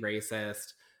vaguely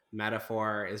racist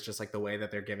metaphor is just like the way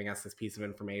that they're giving us this piece of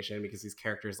information because these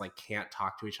characters like can't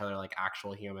talk to each other like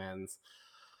actual humans.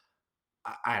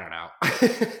 I don't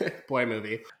know. Boy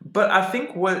movie. But I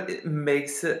think what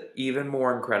makes it even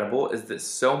more incredible is that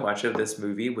so much of this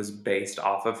movie was based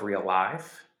off of real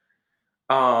life.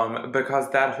 Because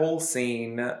that whole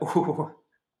scene,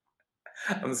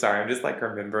 I'm sorry. I'm just like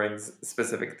remembering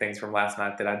specific things from last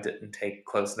night that I didn't take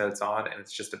close notes on, and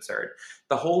it's just absurd.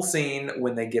 The whole scene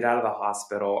when they get out of the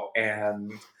hospital,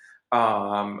 and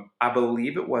I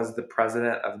believe it was the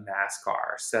president of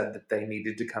NASCAR said that they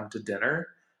needed to come to dinner,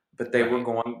 but they were Right.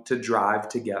 going to drive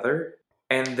together,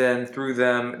 and then threw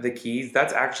them the keys.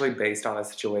 That's actually based on a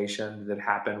situation that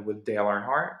happened with Dale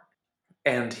Earnhardt.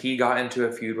 And he got into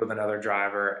a feud with another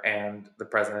driver, and the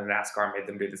president of NASCAR made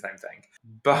them do the same thing.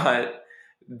 But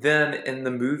then in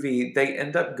the movie, they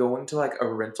end up going to like a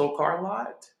rental car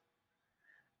lot.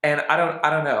 And I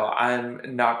don't know.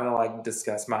 I'm not gonna like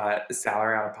discuss my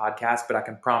salary on a podcast, but I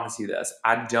can promise you this.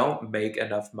 I don't make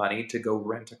enough money to go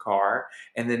rent a car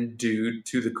and then do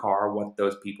to the car what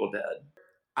those people did.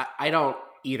 I don't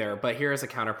either, but here's a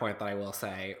counterpoint that I will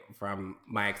say from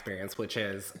my experience, which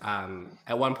is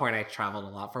at one point I traveled a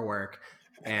lot for work,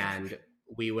 and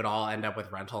we would all end up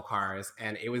with rental cars,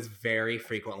 and it was very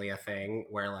frequently a thing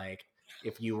where like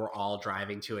if you were all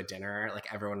driving to a dinner,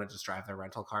 like everyone would just drive their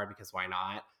rental car because why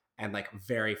not? And like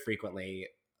very frequently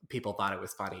people thought it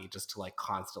was funny just to like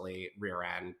constantly rear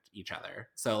end each other.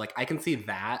 So like I can see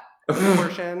that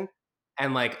portion,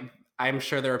 and like I'm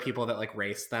sure there are people that like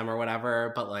race them or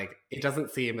whatever, but like it doesn't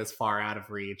seem as far out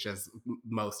of reach as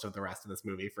most of the rest of this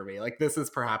movie for me. Like this is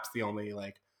perhaps the only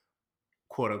like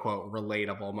quote unquote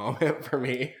relatable moment for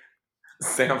me.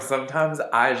 Sam, sometimes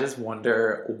I just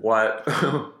wonder what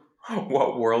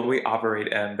what world we operate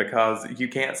in, because you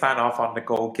can't sign off on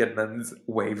Nicole Kidman's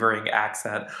wavering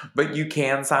accent, but you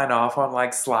can sign off on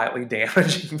like slightly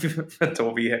damaging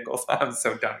rental vehicles. I'm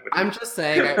so done with I'm you. just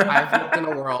saying I've lived in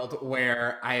a world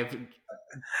where I've been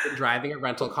driving a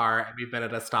rental car and we've been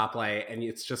at a stoplight, and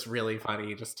it's just really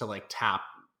funny just to like tap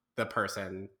the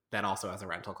person that also has a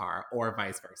rental car or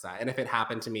vice versa. And if it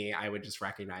happened to me, I would just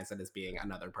recognize it as being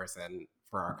another person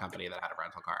for our company that had a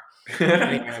rental car.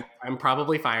 Anyway, I'm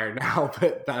probably fired now,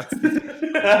 but that's the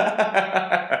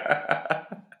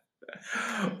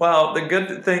Well, the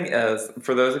good thing is,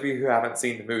 for those of you who haven't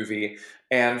seen the movie,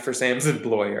 and for Sam's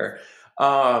employer,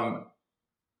 um,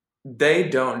 they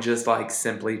don't just like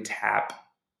simply tap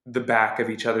the back of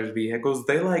each other's vehicles.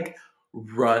 They like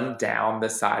run down the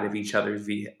side of each other's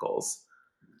vehicles.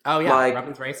 Oh yeah, Like,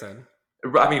 Robin's racing.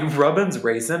 I mean, Rubbin's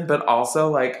racing, but also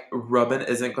like Rubbin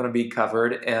isn't going to be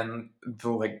covered in the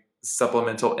like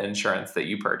supplemental insurance that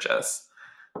you purchase.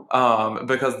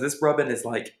 Because this Rubbin is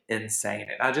like insane.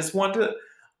 And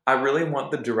I really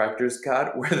want the director's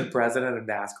cut where the president of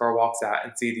NASCAR walks out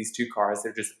and see these two cars.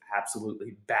 They're just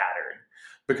absolutely battered,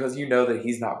 because you know that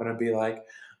he's not going to be like,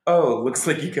 oh, looks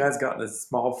like you guys got in a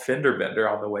small fender bender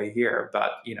on the way here.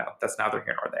 But, that's neither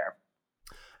here nor there.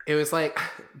 It was like,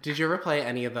 did you ever play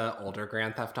any of the older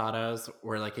Grand Theft Autos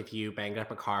where like if you banged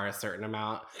up a car a certain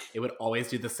amount, it would always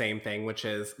do the same thing, which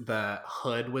is the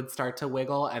hood would start to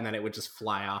wiggle and then it would just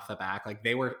fly off the back. Like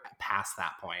they were past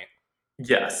that point.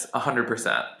 Yes,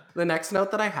 100%. The next note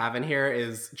that I have in here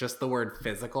is just the word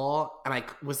physical. And I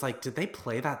was like, did they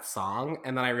play that song?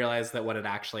 And then I realized that what it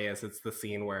actually is, it's the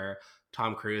scene where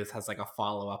Tom Cruise has like a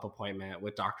follow-up appointment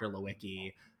with Dr.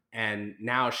 Lewicki. And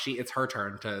now it's her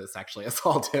turn to sexually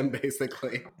assault him,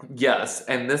 basically. Yes,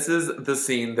 and this is the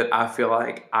scene that I feel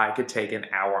like I could take an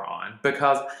hour on,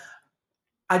 because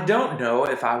I don't know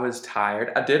if I was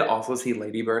tired. I did also see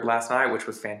Lady Bird last night, which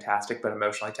was fantastic but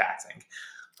emotionally taxing.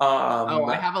 Oh, Um,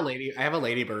 I have a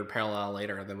Ladybird parallel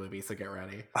later in the movie, so get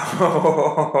ready.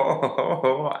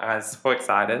 oh, I'm so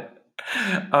excited.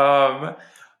 Um,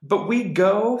 but we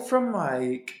go from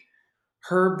like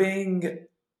her being,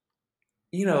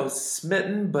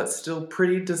 smitten but still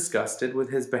pretty disgusted with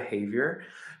his behavior,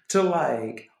 to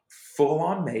like full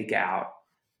on makeout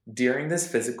during this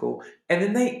physical, and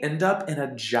then they end up in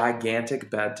a gigantic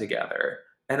bed together.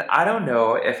 And I don't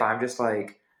know if I'm just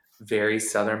like very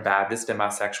Southern Baptist in my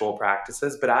sexual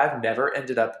practices, but I've never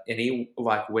ended up any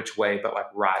like which way but like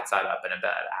right side up in a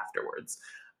bed afterwards.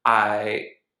 I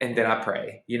and then I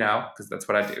pray, because that's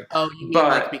what I do. Oh, you mean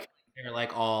like But because they're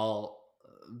like all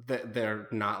they're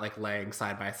not like laying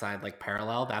side by side like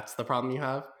parallel? That's the problem you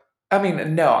have? I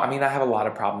mean, no, I mean, I have a lot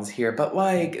of problems here, but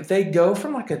like they go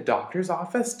from like a doctor's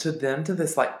office to then to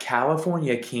this like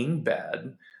California king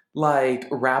bed, like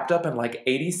wrapped up in like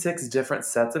 86 different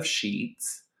sets of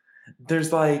sheets.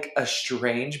 There's like a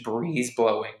strange breeze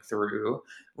blowing through.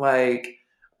 Like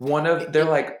they're It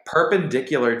like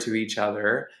perpendicular to each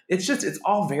other. It's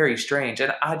all very strange.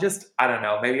 And I don't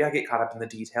know, maybe I get caught up in the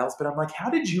details, but I'm like, how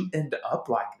did you end up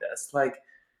like this? Like,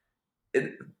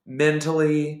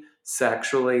 mentally,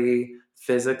 sexually,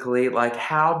 physically, like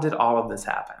how did all of this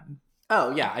happen?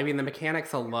 Oh yeah, I mean the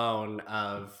mechanics alone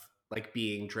of like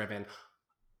being driven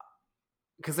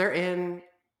because they're in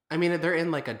I mean, they're in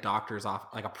like a doctor's off,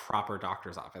 like a proper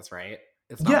doctor's office, right?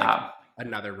 It's not like Yeah.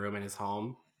 another room in his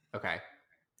home. Okay.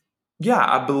 Yeah,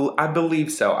 I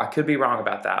believe so. I could be wrong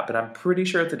about that, but I'm pretty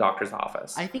sure it's a doctor's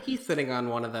office. I think he's sitting on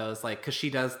one of those, like, because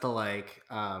she does the like,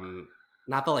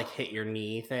 not the like hit your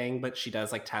knee thing, but she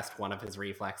does like test one of his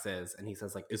reflexes, and he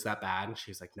says like, "Is that bad?" And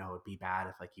she's like, "No, it'd be bad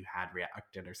if like you had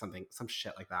reacted or something, some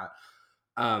shit like that."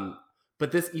 Um,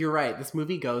 but this, you're right. This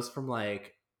movie goes from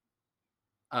like,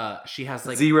 she has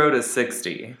like 0 to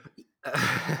 60.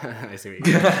 I see what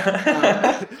you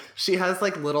mean. She has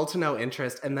like little to no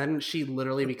interest, and then she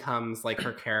literally becomes like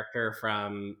her character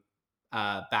from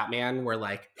Batman, where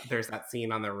like there's that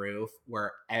scene on the roof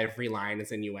where every line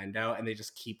is innuendo, and they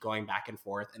just keep going back and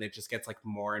forth, and it just gets like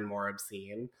more and more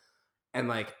obscene, and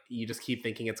like you just keep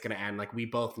thinking it's gonna end. Like we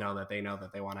both know that they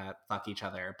want to fuck each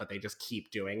other, but they just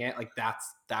keep doing it. Like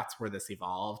that's where this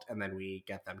evolved, and then we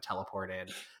get them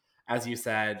teleported, as you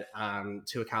said,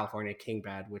 to a California king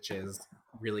bed, which is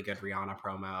really good Rihanna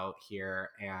promo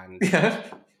here. Yeah.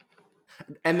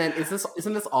 And then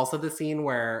isn't this also the scene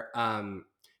where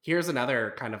here's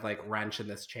another kind of like wrench in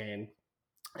this chain.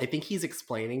 I think he's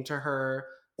explaining to her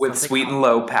With sweet and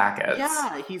low packets.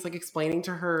 Yeah, he's like explaining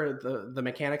to her the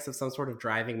mechanics of some sort of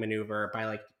driving maneuver by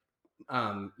like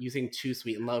using 2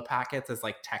 sweet and low packets as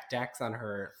like tech decks on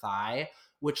her thigh,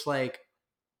 which like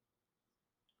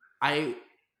I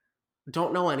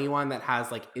don't know anyone that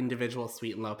has like individual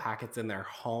sweet and low packets in their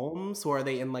home. So are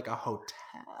they in like a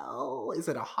hotel? Is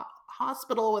it a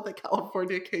hospital with a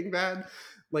California king bed?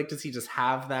 Like, does he just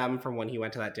have them from when he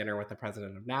went to that dinner with the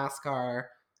president of NASCAR?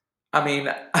 I mean,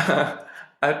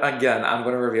 again, I'm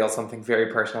going to reveal something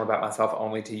very personal about myself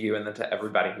only to you and then to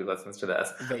everybody who listens to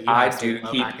this. I do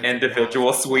keep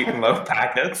individual sweet and low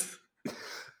packets.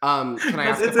 Can I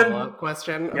ask a follow-up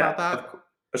question about that?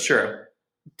 Sure.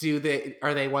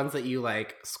 Are they ones that you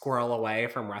like squirrel away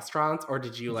from restaurants, or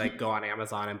did you like go on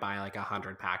Amazon and buy like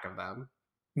 100 pack of them?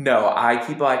 No, I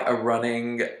keep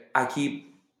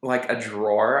like a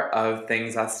drawer of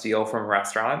things I steal from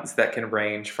restaurants that can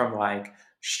range from like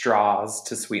straws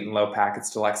to sweet and low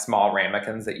packets to like small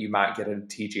ramekins that you might get at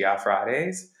TGI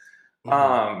Fridays.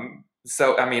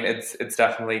 So I mean, it's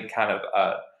definitely kind of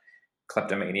a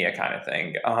kleptomania kind of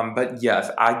thing. But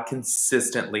yes, I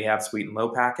consistently have sweet and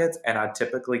low packets, and I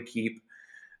typically keep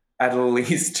at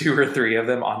least 2 or 3 of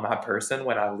them on my person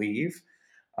when I leave,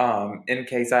 in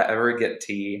case I ever get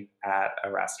tea at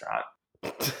a restaurant.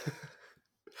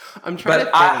 I'm trying to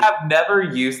think. I have never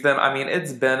used them. I mean,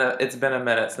 it's been a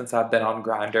minute since I've been on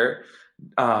Grindr.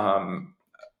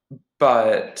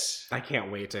 But I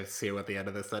can't wait to see what the end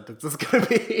of this sentence is going to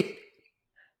be.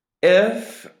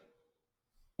 If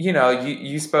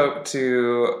you spoke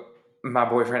to my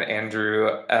boyfriend Andrew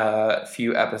a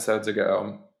few episodes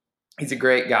ago. He's a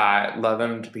great guy. Love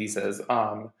him to pieces.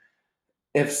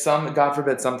 If God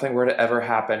forbid, something were to ever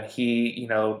happen, he,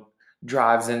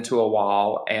 drives into a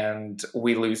wall and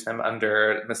we lose him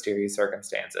under mysterious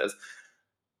circumstances,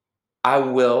 I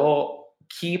will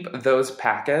keep those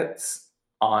packets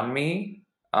on me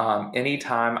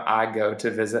anytime I go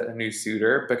to visit a new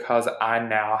suitor, because I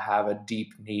now have a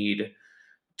deep need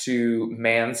to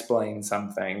mansplain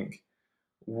something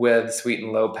with sweet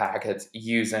and low packets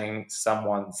using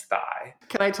someone's thigh.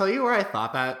 Can I tell you where I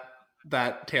thought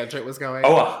that tangent was going?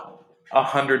 Oh,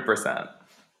 100%.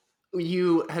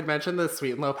 You had mentioned the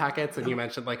sweet and low packets, and you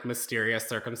mentioned like mysterious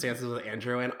circumstances with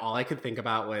Andrew, and all I could think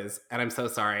about was, and I'm so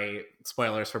sorry,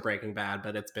 spoilers for Breaking Bad,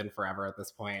 but it's been forever at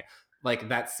this point, like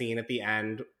that scene at the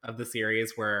end of the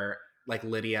series where like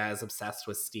Lydia is obsessed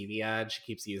with stevia and she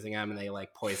keeps using them, and they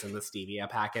like poison the stevia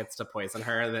packets to poison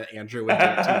her, and that Andrew would do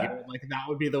it to you. Like that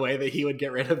would be the way that he would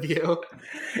get rid of you.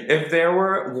 If there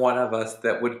were one of us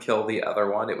that would kill the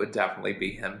other one, it would definitely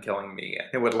be him killing me.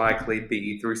 It would likely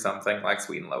be through something like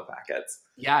sweet and low packets.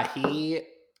 Yeah,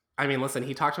 I mean, listen,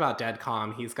 he talked about dead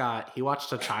calm. He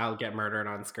watched a child get murdered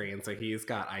on screen, so he's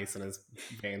got ice in his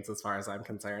veins as far as I'm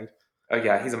concerned. Oh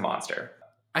yeah, he's a monster.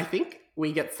 I think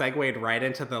we get segued right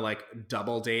into the like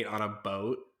double date on a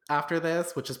boat after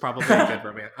this, which is probably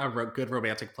a good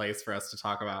romantic place for us to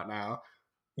talk about now.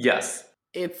 Yes.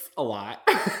 It's a lot.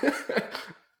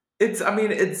 It's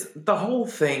the whole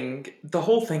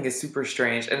thing is super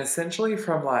strange, and essentially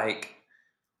from like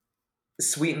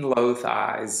sweet and low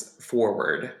thighs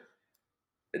forward,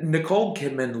 Nicole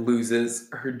Kidman loses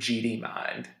her GD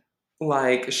mind.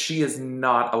 Like, she is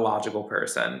not a logical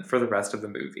person for the rest of the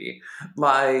movie.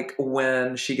 Like,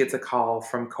 when she gets a call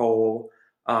from Cole,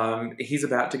 he's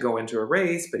about to go into a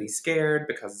race, but he's scared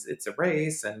because it's a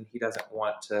race, and he doesn't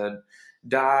want to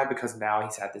die because now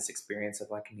he's had this experience of,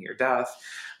 like, near death.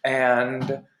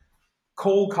 And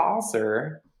Cole calls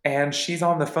her And she's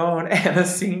on the phone, and a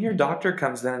senior doctor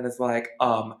comes in and is like,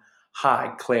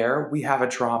 hi, Claire, we have a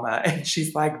trauma. And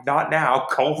she's like, not now.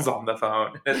 Cole's on the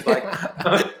phone. And it's like,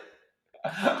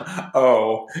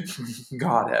 oh,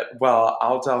 got it. Well,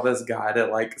 I'll tell this guy to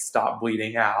like stop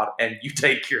bleeding out and you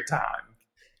take your time.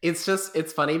 It's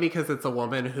funny because it's a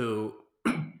woman who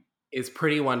is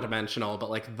pretty one-dimensional, but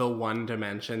like the one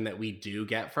dimension that we do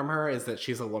get from her is that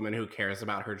she's a woman who cares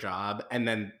about her job, and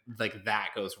then like that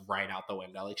goes right out the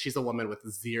window. Like she's a woman with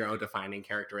zero defining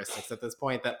characteristics at this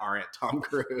point that aren't Tom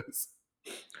Cruise.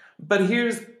 But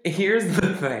here's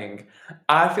the thing.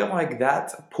 I feel like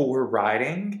that's poor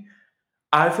writing.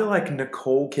 I feel like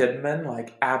Nicole Kidman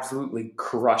like absolutely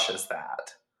crushes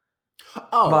that.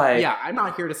 Oh, Like yeah, I'm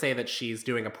not here to say that she's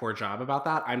doing a poor job about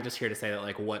that. I'm just here to say that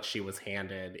like what she was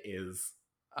handed is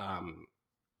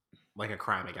like a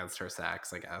crime against her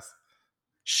sex, I guess.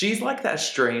 she's like that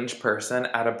strange person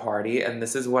at a party, and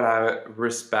this is what I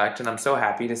respect. And I'm so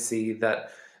happy to see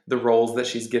that the roles that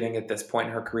she's getting at this point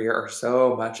in her career are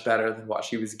so much better than what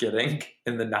she was getting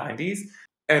in the 90s,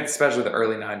 and especially the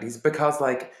early 90s, because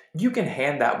like you can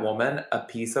hand that woman a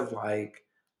piece of like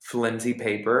flimsy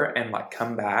paper and like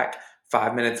come back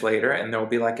 5 minutes later and there'll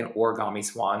be like an origami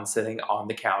swan sitting on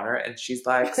the counter and she's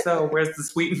like, so where's the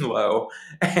sweet and low?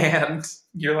 And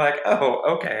you're like, oh,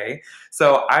 okay.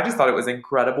 So I just thought it was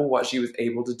incredible what she was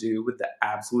able to do with the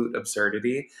absolute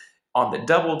absurdity on the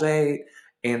double date,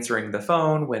 answering the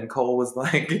phone when Cole was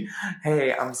like,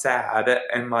 hey, I'm sad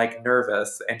and like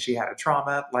nervous and she had a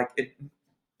trauma.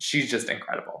 She's just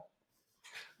incredible.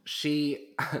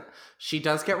 She she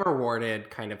does get rewarded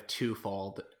kind of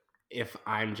twofold if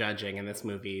I'm judging in this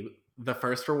movie. The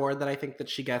first reward that I think that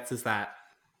she gets is that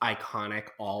iconic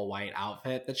all white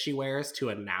outfit that she wears to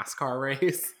a NASCAR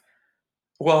race.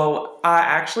 Well, I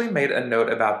actually made a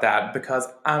note about that because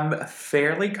I'm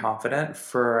fairly confident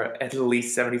for at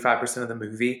least 75% of the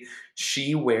movie,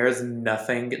 she wears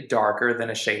nothing darker than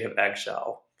a shade of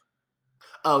eggshell.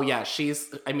 Oh yeah, she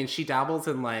dabbles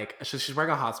in like she's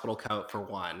wearing a hospital coat for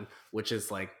one, which is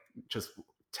like just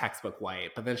textbook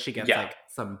white, but then she gets Yeah. like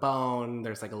some bone,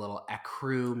 there's like a little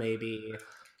ecru maybe.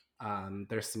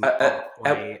 There's some At, at,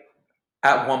 off-white.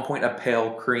 at one point, a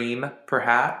pale cream,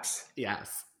 perhaps.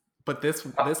 Yes. But this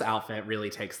outfit really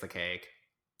takes the cake.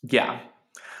 Yeah.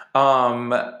 Um,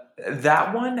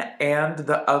 that one and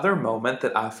the other moment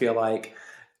that I feel like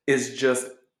is just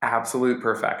absolute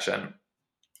perfection.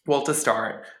 Well, to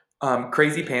start,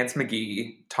 Crazy Pants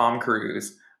McGee, Tom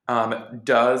Cruise,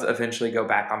 does eventually go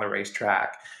back on the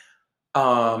racetrack.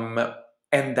 Um,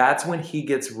 and that's when he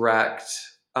gets wrecked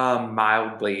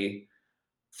mildly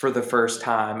for the first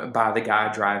time by the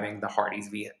guy driving the Hardy's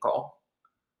vehicle.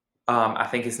 I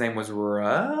think his name was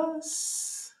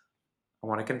Russ. I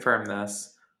want to confirm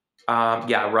this.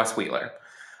 Yeah, Russ Wheeler.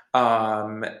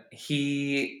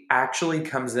 He actually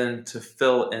comes in to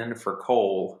fill in for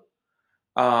Cole,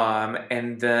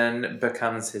 and then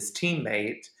becomes his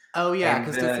teammate. Oh yeah, And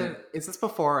because then, is this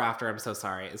before or after? I'm so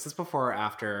sorry. Is this before or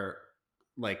after,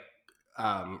 like,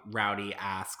 Rowdy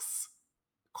asks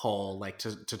Cole like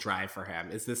to drive for him?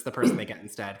 Is this the person they get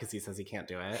instead because he says he can't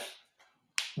do it?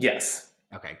 yes.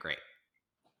 Okay, great.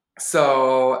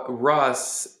 So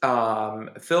Russ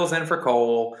fills in for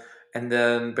Cole and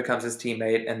then becomes his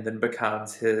teammate and then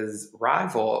becomes his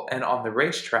rival. And on the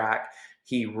racetrack,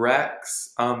 he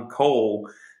wrecks Cole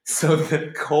so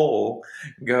that Cole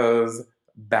goes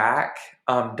back,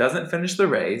 doesn't finish the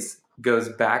race, goes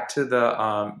back to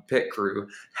the pit crew,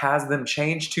 has them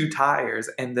change two tires,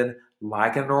 and then,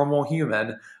 like a normal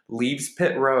human, leaves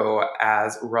pit row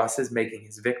as Russ is making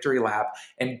his victory lap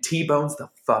and T-bones the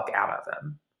fuck out of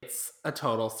him. It's a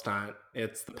total stunt.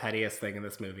 It's the pettiest thing in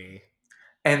this movie.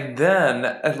 And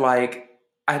then, like,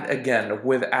 and again,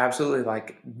 with absolutely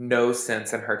like no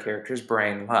sense in her character's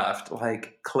brain left,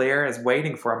 like Claire is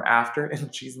waiting for him after,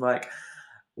 and she's like,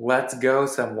 "Let's go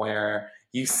somewhere."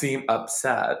 You seem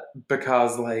upset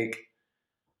because, like,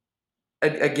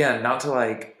 again, not to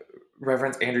like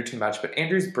reverence Andrew too much, but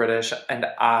Andrew's British, and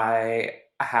I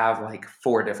have like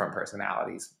four different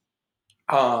personalities.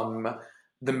 Um,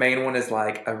 the main one is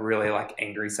like a really like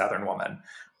angry Southern woman.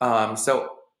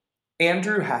 So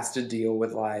Andrew has to deal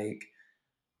with like,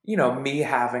 me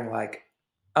having like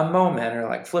a moment or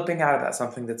like flipping out about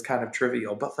something that's kind of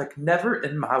trivial, but like never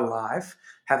in my life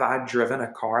have I driven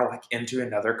a car like into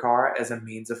another car as a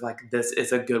means of like, this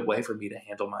is a good way for me to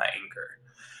handle my anger.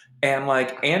 And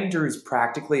like Andrew's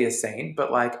practically a saint,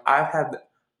 but like I've had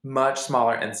much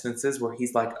smaller instances where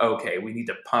he's like, okay, we need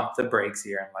to pump the brakes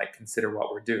here and like consider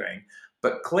what we're doing.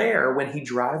 But Claire, when he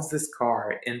drives this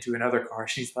car into another car,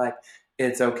 she's like,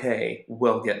 it's okay,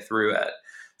 we'll get through it.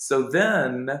 So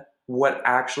then what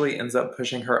actually ends up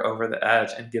pushing her over the edge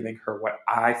and giving her what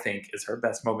I think is her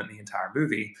best moment in the entire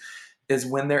movie is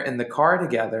when they're in the car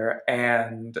together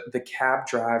and the cab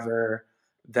driver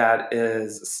that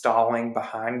is stalling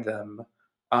behind them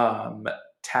um,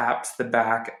 taps the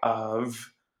back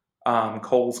of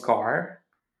Cole's car.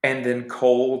 And then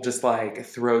Cole just like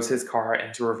throws his car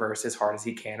into reverse as hard as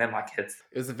he can and like hits.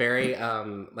 It was a very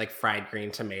like fried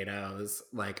green tomatoes,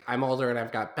 like I'm older and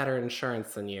I've got better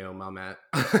insurance than you moment.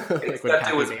 Like when Except it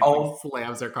Kathy was Bates all like,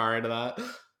 slams her car into that.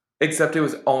 except it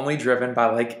was only driven by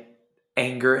like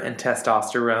anger and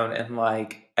testosterone and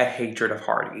like a hatred of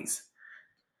Hardee's.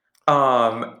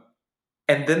 Um,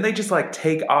 and then they just like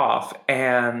take off,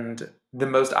 and the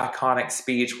most iconic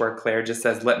speech where Claire just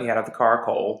says, "Let me out of the car,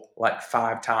 Cole," like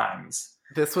 5 times.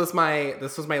 This was my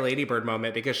Ladybird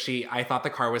moment because I thought the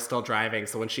car was still driving,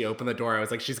 so when she opened the door, I was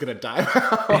like, she's gonna dive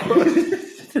out.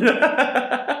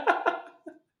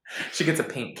 She gets a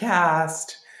pink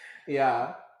cast.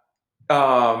 Yeah.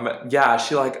 Yeah,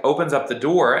 she like opens up the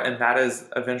door, and that is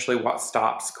eventually what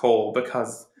stops Cole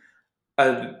because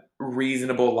a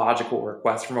reasonable, logical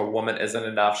request from a woman isn't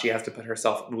enough. She has to put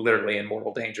herself literally in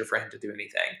mortal danger for him to do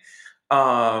anything.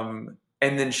 And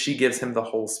then she gives him the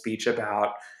whole speech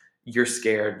about you're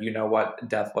scared, you know what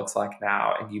death looks like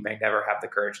now, and you may never have the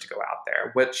courage to go out there.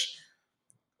 Which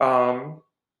um,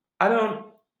 I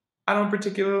don't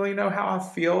particularly know how I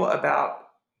feel about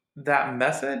that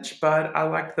message, but I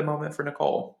liked the moment for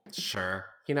Nicole. Sure.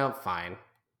 Fine.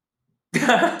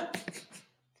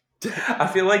 I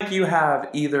feel like you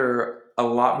have either a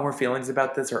lot more feelings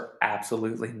about this or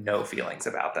absolutely no feelings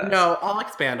about this. No, I'll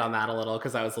expand on that a little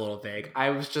because that was a little vague. I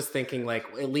was just thinking, like,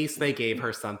 at least they gave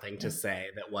her something to say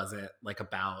that wasn't like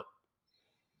about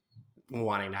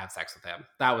wanting to have sex with him.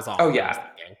 That was all. Oh, I was yeah.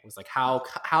 thinking. It was like how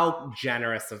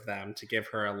generous of them to give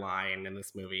her a line in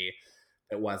this movie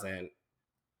that wasn't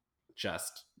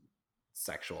just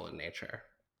sexual in nature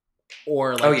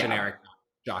or like generic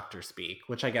doctor speak,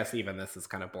 which I guess even this is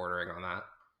kind of bordering on that.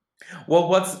 Well,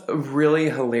 what's really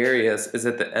hilarious is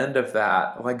at the end of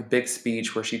that like big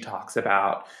speech where she talks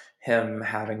about him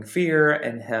having fear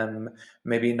and him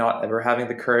maybe not ever having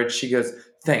the courage, she goes,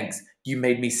 "Thanks, you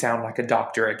made me sound like a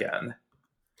doctor again."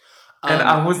 And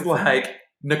I was like,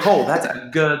 Nicole, that's a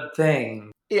good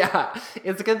thing. Yeah,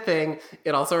 it's a good thing.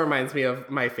 It also reminds me of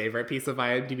my favorite piece of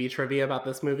IMDb trivia about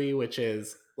this movie, which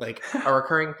is like a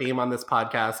recurring theme on this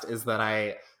podcast is that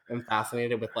I am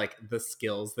fascinated with like the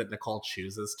skills that Nicole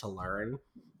chooses to learn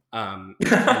and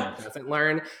doesn't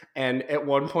learn. And at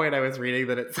one point I was reading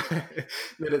that it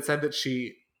said that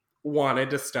she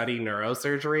wanted to study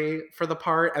neurosurgery for the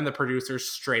part, and the producers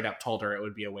straight up told her it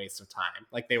would be a waste of time.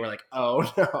 Like they were like, "Oh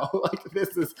no, like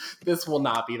this will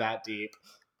not be that deep."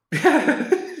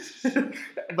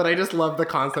 But I just love the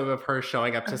concept of her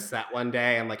showing up to set one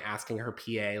day and like asking her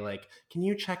PA, like, "Can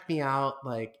you check me out?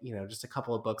 Like, just a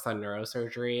couple of books on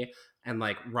neurosurgery." And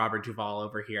like Robert Duvall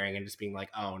overhearing and just being like,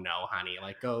 "Oh no, honey,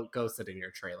 like go sit in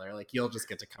your trailer. Like you'll just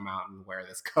get to come out and wear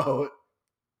this coat."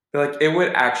 Like, it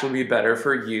would actually be better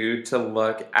for you to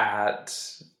look at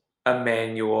a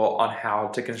manual on how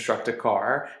to construct a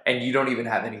car, and you don't even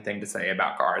have anything to say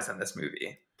about cars in this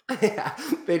movie. Yeah,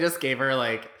 they just gave her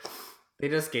like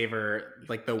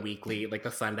the weekly, like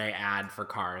the Sunday ad for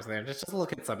cars. And they're just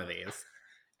look at some of these.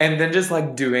 And then just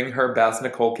like doing her best,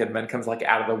 Nicole Kidman comes like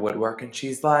out of the woodwork and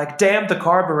she's like, "Damn the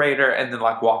carburetor," and then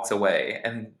like walks away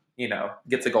and,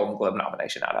 gets a Golden Globe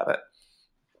nomination out of it.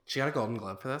 She got a Golden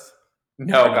Globe for this?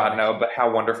 No, God, no, but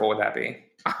how wonderful would that be?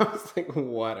 I was like,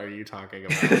 what are you talking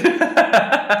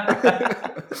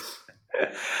about?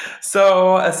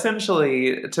 So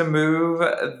essentially, to move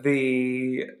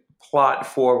the plot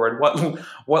forward,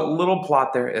 what little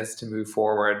plot there is to move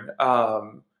forward,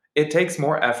 it takes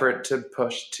more effort to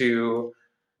push 2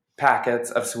 packets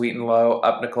of Sweet and Low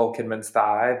up Nicole Kidman's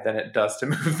thigh than it does to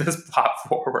move this plot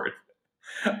forward.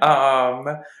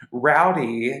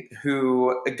 Rowdy,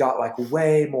 who got like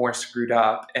way more screwed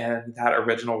up in that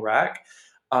original wreck,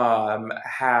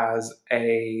 has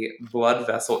a blood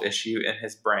vessel issue in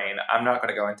his brain. I'm not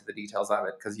going to go into the details of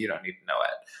it because you don't need to know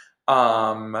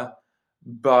it.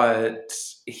 But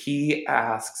he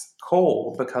asks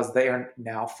Cole, because they are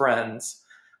now friends,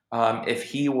 if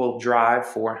he will drive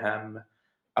for him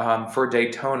for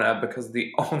Daytona, because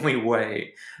the only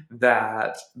way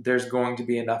that there's going to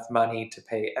be enough money to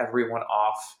pay everyone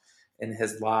off in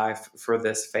his life for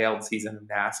this failed season of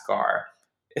NASCAR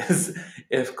is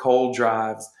if Cole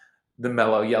drives the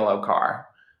mellow yellow car,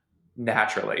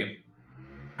 naturally.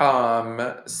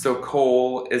 So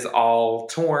Cole is all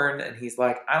torn and he's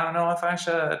like, "I don't know if I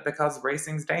should because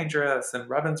racing's dangerous and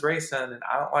rubbing's racing and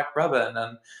I don't like rubbing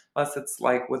unless it's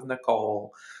like with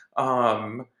Nicole."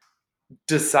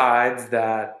 decides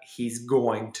that he's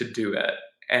going to do it.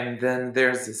 And then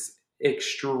there's this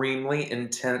extremely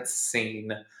intense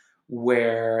scene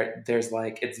where there's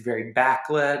like, it's very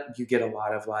backlit. You get a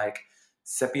lot of like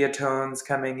sepia tones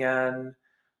coming in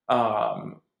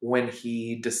when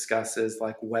he discusses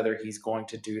like whether he's going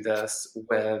to do this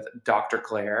with Dr.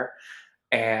 Claire.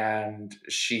 And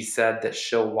she said that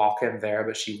she'll walk in there,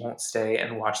 but she won't stay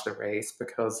and watch the race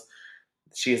because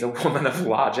she is a woman of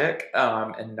logic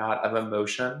and not of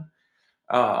emotion.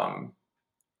 Um,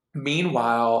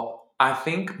 Meanwhile, I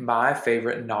think my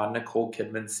favorite non-Nicole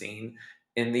Kidman scene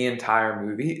in the entire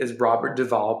movie is Robert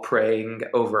Duvall praying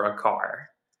over a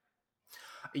car.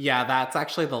 Yeah, that's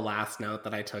actually the last note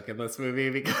that I took in this movie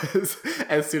because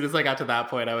as soon as I got to that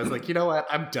point, I was like, you know what?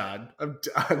 I'm done. I'm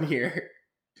done here.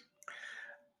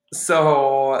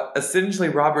 So essentially,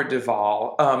 Robert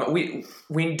Duvall. We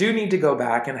do need to go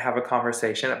back and have a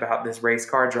conversation about this race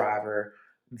car driver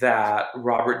that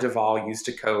Robert Duvall used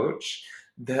to coach.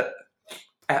 That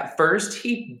at first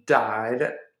he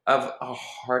died of a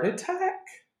heart attack.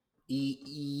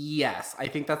 Yes, I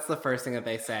think that's the first thing that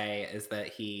they say is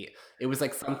that it was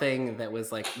like something that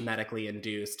was like medically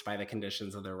induced by the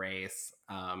conditions of the race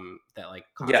that like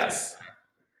caused Yes.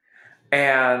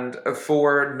 And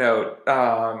for note,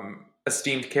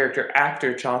 esteemed character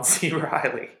actor John C.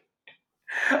 Reilly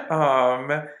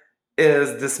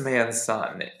is this man's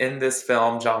son. In this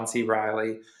film, John C.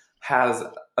 Reilly has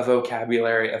a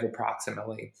vocabulary of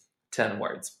approximately 10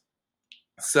 words.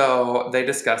 So they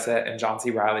discuss it, and John C.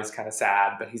 Reilly's kind of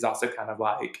sad, but he's also kind of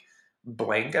like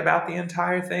blank about the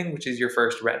entire thing, which is your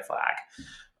first red flag.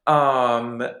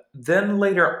 Then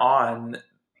later on,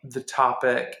 the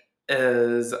topic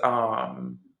is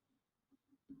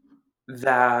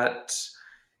that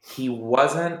he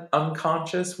wasn't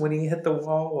unconscious when he hit the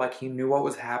wall. Like he knew what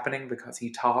was happening because he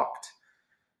talked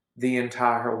the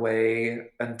entire way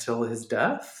until his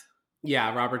death.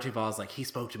 Yeah, Robert Duvall's like, he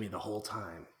spoke to me the whole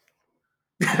time.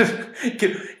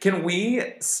 Can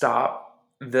we stop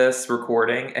this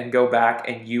recording and go back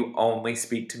and you only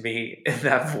speak to me in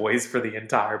that voice for the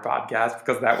entire podcast?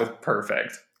 Because that was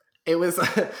perfect. It was,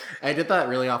 I did that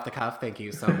really off the cuff. Thank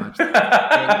you so much. But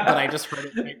I just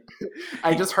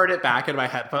heard it back in my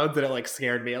headphones and it like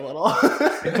scared me a little.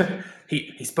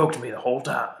 he spoke to me the whole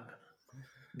time.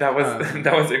 That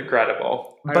was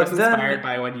incredible. I was inspired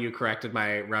by when you corrected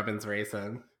my Rubbins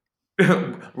Raisin.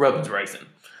 Rubbins Raisin.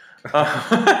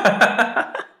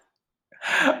 But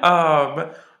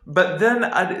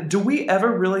then, do we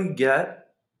ever really get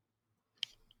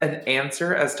an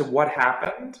answer as to what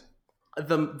happened?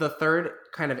 The third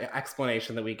kind of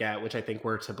explanation that we get, which I think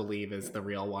we're to believe is the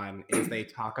real one, is they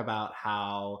talk about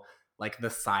how like the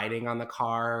siding on the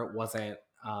car wasn't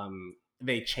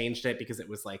they changed it because it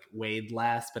was like weighed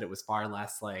less, but it was far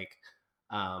less like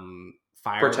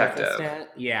fire protective. resistant.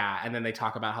 Yeah, and then they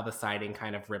talk about how the siding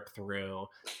kind of ripped through,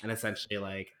 and essentially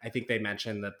like I think they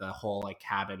mentioned that the whole like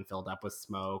cabin filled up with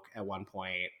smoke at one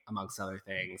point, amongst other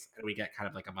things, and we get kind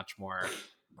of like a much more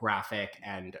graphic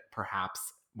and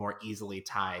perhaps more easily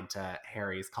tied to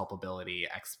Harry's culpability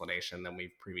explanation than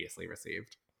we've previously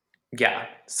received. Yeah.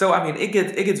 So I mean, it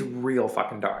gets real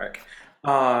fucking dark.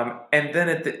 And then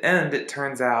at the end, it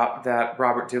turns out that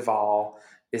Robert Duvall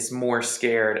is more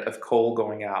scared of Cole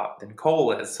going out than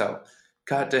Cole is. So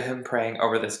cut to him praying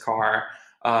over this car.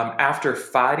 After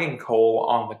fighting Cole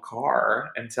on the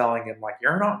car and telling him like,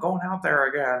 "You're not going out there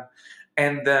again,"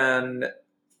 and then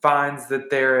finds that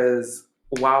there is,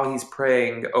 while he's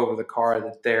praying over the car,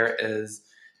 that there is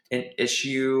an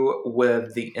issue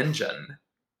with the engine.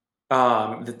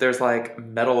 That there's like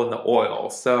metal in the oil,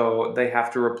 so they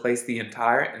have to replace the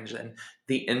entire engine.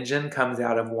 The engine comes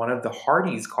out of one of the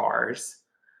Hardee's cars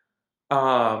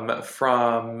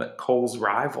from Cole's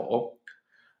rival.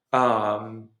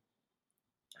 And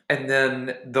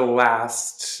then the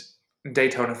last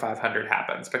Daytona 500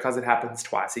 happens because it happens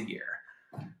twice a year.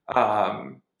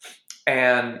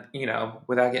 And, you know,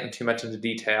 without getting too much into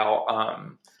detail,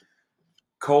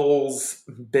 Cole's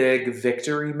big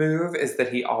victory move is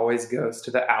that he always goes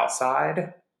to the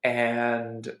outside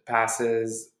and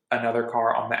passes another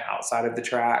car on the outside of the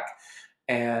track.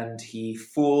 And he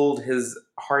fooled his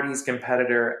Hardee's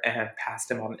competitor and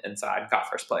passed him on the inside, got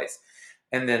first place.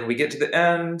 And then we get to the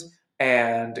end,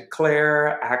 and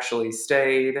Claire actually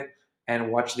stayed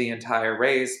and watched the entire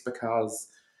race because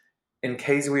in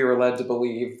case we were led to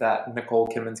believe that Nicole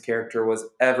Kidman's character was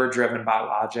ever driven by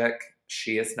logic,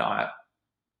 she is not.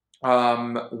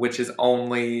 Which is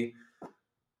only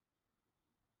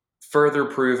further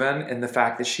proven in the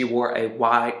fact that she wore a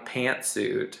white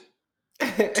pantsuit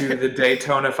to the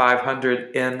Daytona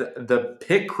 500 in the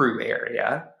pit crew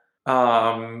area.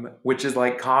 which is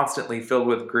like constantly filled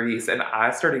with grease. And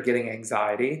I started getting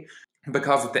anxiety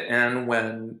because at the end,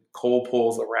 when Cole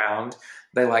pulls around,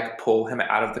 they like pull him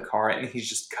out of the car and he's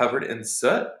just covered in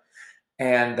soot.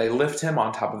 And they lift him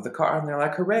on top of the car and they're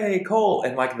like, hooray, Cole.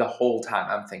 And like the whole time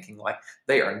I'm thinking, like,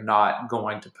 they are not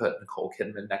going to put Nicole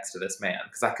Kidman next to this man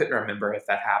because I couldn't remember if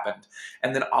that happened.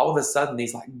 And then all of a sudden,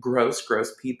 these like gross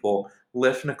people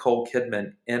lift Nicole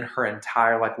Kidman in her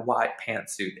entire like white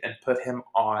pantsuit and put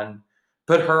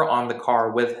her on the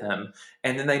car with him.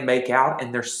 And then they make out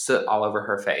and there's soot all over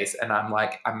her face. And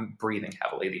I'm breathing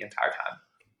heavily the entire time.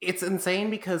 It's insane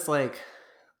because like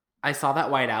I saw that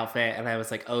white outfit and I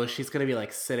was like, oh, she's gonna be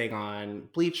like sitting on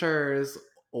bleachers,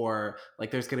 or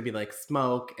like there's gonna be like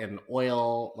smoke and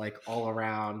oil like all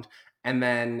around. And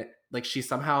then like she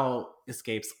somehow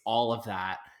escapes all of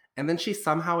that. And then she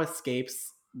somehow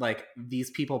escapes like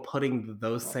these people putting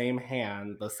those same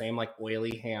like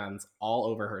oily hands all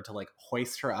over her to like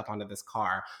hoist her up onto this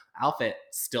car. Outfit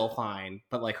still fine,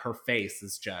 but like her face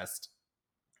is just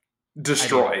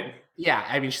Destroyed.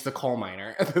 I mean, she's a coal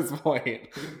miner at this point.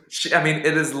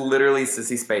 It is literally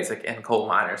Sissy Spacek and Coal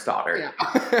Miner's daughter. Yeah.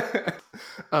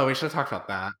 Oh, we should have talked about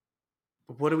that.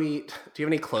 Do you have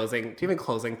any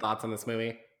closing thoughts on this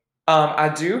movie? I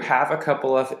do have a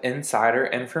couple of insider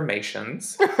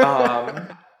informations.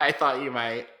 I thought you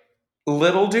might.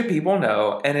 Little do people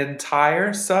know, an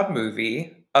entire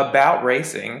sub-movie about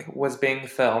racing was being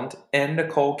filmed in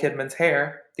Nicole Kidman's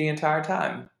hair the entire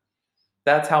time.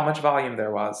 That's how much volume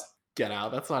there was. Get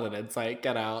out. That's not an insight.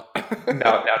 Get out.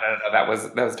 No. That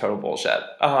was total bullshit.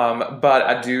 But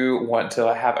I do want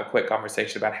to have a quick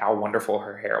conversation about how wonderful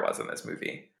her hair was in this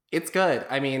movie. It's good.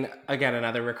 I mean, again,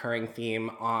 another recurring theme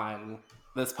on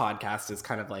this podcast is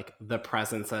kind of like the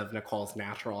presence of Nicole's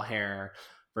natural hair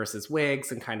versus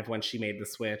wigs, and kind of when she made the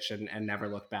switch and never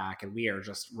looked back. And we are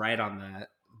just right on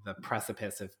the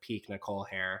precipice of peak Nicole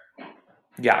hair.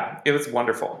 Yeah, it was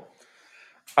wonderful.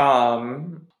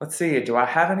 Let's see. Do I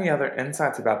have any other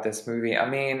insights about this movie? I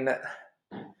mean,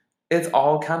 it's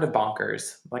all kind of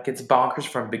bonkers. Like, it's bonkers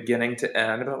from beginning to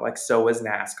end, but like so is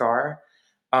NASCAR.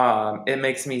 It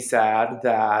makes me sad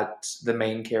that the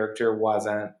main character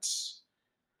wasn't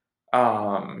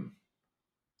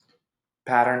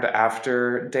patterned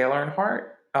after Dale Earnhardt.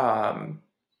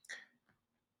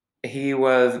 He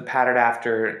was patterned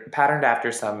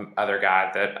after some other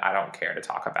guy that I don't care to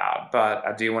talk about, but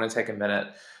I do want to take a minute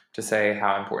to say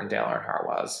how important Dale Earnhardt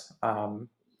was.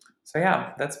 So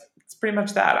yeah, that's pretty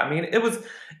much that. I mean, it was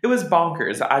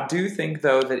bonkers. I do think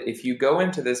though that if you go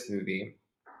into this movie,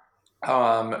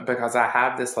 because I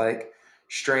have this like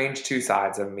strange two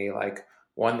sides of me, like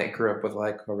one that grew up with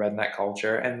like a redneck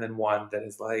culture, and then one that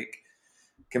is like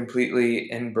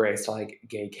completely embraced like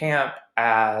gay camp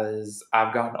as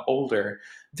I've gotten older.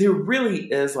 There really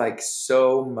is like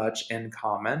so much in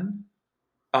common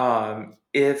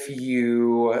if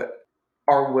you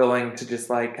are willing to just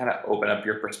like kind of open up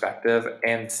your perspective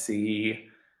and see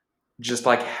just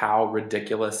like how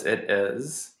ridiculous it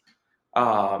is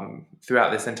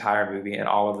throughout this entire movie and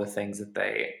all of the things that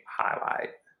they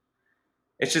highlight.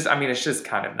 It's just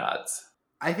kind of nuts.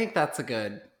 I think that's a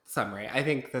good summary. I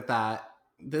think that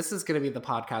this is going to be the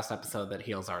podcast episode that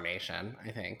heals our nation, I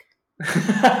think.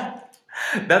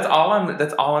 That's all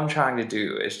I'm trying to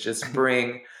do is just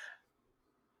bring.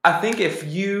 I think if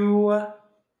you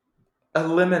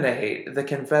eliminate the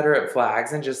Confederate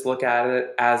flags and just look at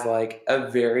it as like a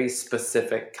very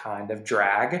specific kind of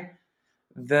drag,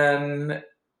 then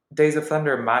Days of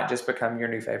Thunder might just become your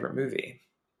new favorite movie.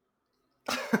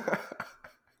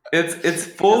 It's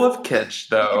full of kitsch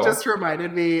though. You just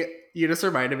reminded me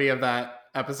of that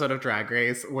episode of Drag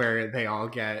Race where they all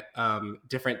get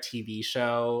different TV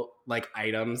show like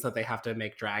items that they have to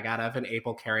make drag out of, and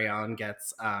April Carry-On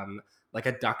gets like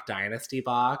a Duck Dynasty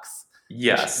box.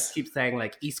 Yes. She just keeps saying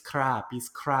like "E's crap." Because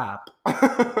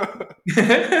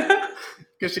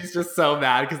she's just so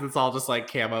mad because it's all just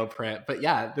like camo print. But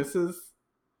yeah, this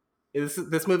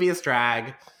movie is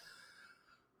drag.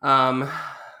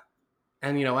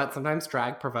 And you know what? Sometimes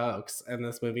drag provokes, and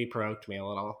this movie provoked me a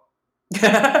little.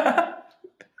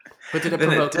 But did it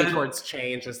provoke me towards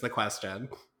change is the question.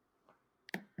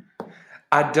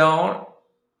 I don't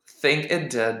think it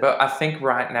did, but I think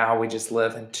right now we just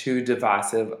live in too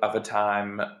divisive of a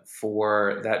time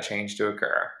for that change to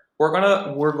occur. We're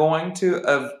going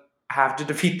to have to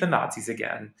defeat the Nazis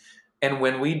again. And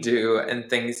when we do, and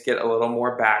things get a little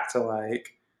more back to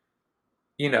like,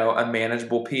 you know, a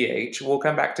manageable pH, we'll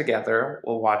come back together.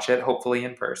 We'll watch it, hopefully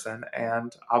in person,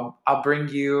 and I'll bring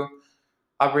you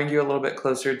a little bit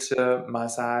closer to my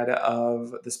side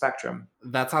of the spectrum.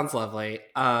 That sounds lovely.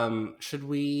 Should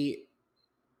we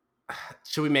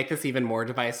should we make this even more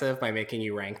divisive by making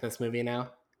you rank this movie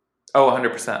now? Oh,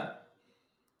 100%.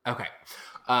 Okay.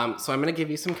 So I'm going to give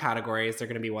you some categories. They're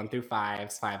going to be 1 through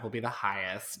 5. 5 will be the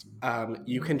highest.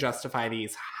 You can justify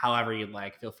these however you'd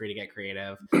like. Feel free to get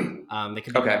creative. They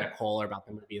could be about Nicole or about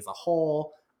the movie as a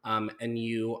whole. And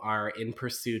you are in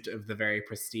pursuit of the very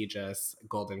prestigious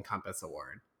Golden Compass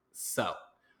Award. So,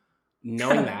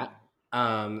 knowing that,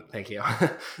 thank you.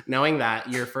 Knowing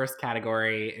that, your first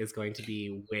category is going to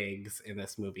be wigs in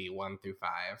this movie, 1 through 5.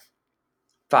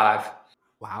 5.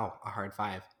 Wow, a hard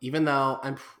 5. Even though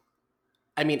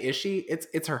is she?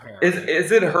 It's her hair.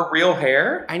 Is it her real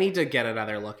hair? I need to get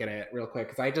another look at it real quick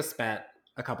because I just spent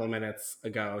a couple minutes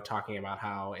ago talking about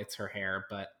how it's her hair,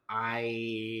 but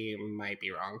I might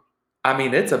be wrong. I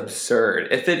mean, it's absurd.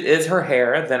 If it is her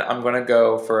hair, then I'm going to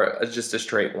go for just a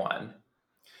straight 1.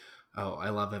 Oh, I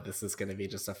love that this is going to be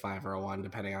just a 5 or a 1,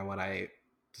 depending on what I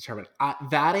determine.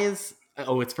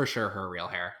 It's for sure her real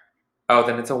hair. Oh,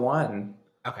 then it's a 1.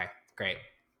 Okay, great.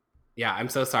 Yeah, I'm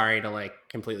so sorry to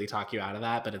completely talk you out of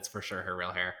that, but it's for sure her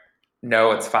real hair.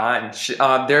 No, it's fine.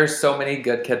 There's so many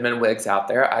good Kidman wigs out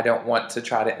there. I don't want to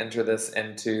try to enter this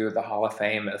into the Hall of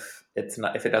Fame if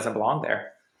it doesn't belong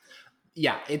there.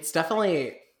 Yeah, it's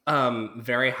definitely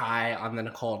very high on the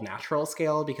Nicole natural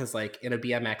scale because in a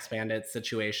BMX Bandit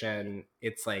situation,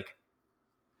 it's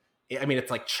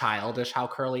it's childish how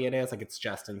curly it is. It's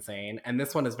just insane. And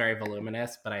this one is very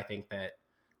voluminous, but I think that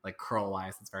curl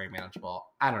wise, it's very manageable.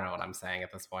 I don't know what I'm saying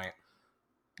at this point.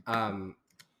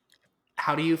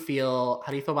 How do you feel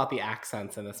about the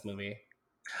accents in this movie?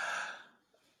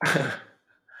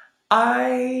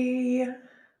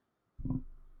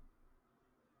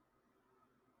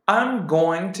 I'm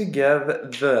going to give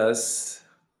this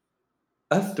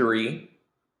a 3.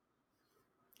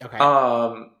 Okay.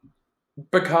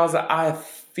 Because I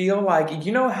feel like,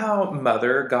 you know how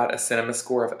Mother got a cinema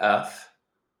score of F?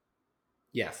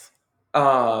 Yes.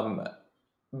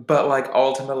 But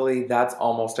ultimately that's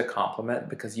almost a compliment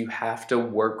because you have to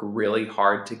work really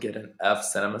hard to get an F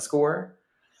cinema score.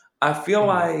 I feel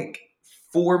like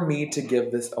for me to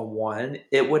give this a 1,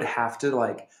 it would have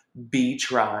to be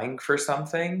trying for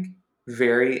something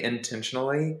very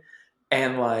intentionally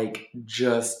and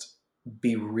just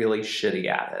be really shitty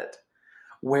at it.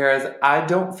 Whereas I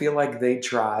don't feel like they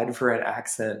tried for an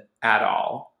accent at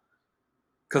all.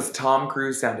 Because Tom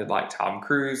Cruise sounded like Tom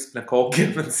Cruise, Nicole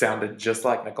Kidman sounded just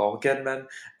like Nicole Kidman,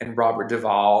 and Robert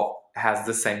Duvall has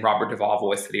the same Robert Duvall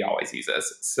voice that he always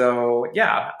uses. So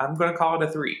yeah, I'm going to call it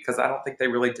a 3 because I don't think they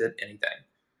really did anything.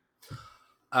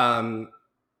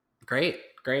 Great.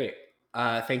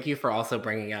 Thank you for also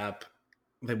bringing up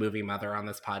the movie Mother on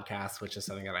this podcast, which is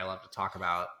something that I love to talk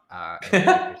about. I really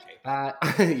appreciate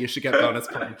that. You should get bonus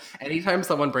points. Anytime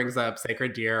someone brings up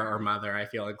Sacred Deer or Mother, I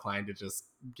feel inclined to just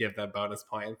give them bonus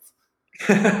points.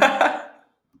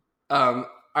 All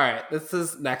right,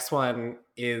 next one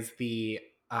is the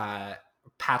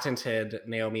patented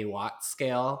Naomi Watts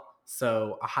scale.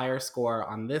 So a higher score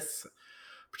on this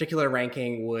particular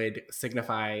ranking would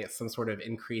signify some sort of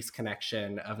increased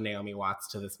connection of Naomi Watts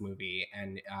to this movie,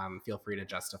 and feel free to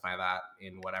justify that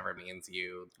in whatever means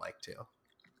you'd like to.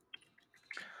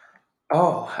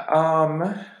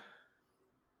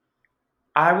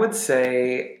 I would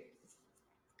say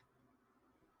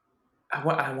I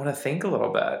want to think a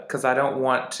little bit because I don't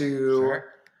want to. Sure.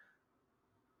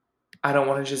 I don't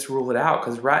want to just rule it out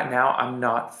because right now I'm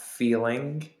not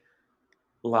feeling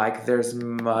like there's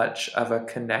much of a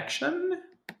connection.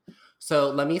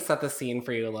 So let me set the scene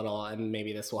for you a little, and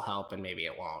maybe this will help and maybe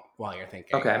it won't while you're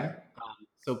thinking. Okay.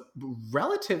 So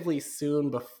relatively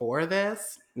soon before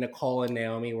this, Nicole and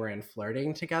Naomi were in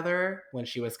flirting together when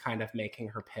she was kind of making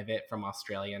her pivot from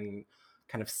Australian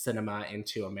kind of cinema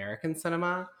into American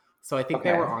cinema. So I think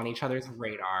they were on each other's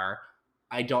radar.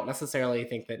 I don't necessarily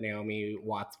think that Naomi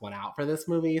Watts went out for this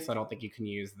movie, so I don't think you can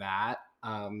use that.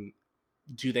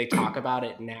 Do they talk about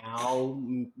it now?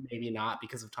 Maybe not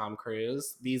because of Tom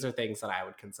Cruise. These are things that I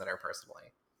would consider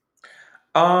personally.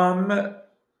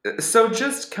 So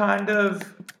just kind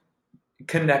of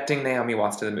connecting Naomi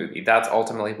Watts to the movie. That's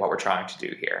ultimately what we're trying to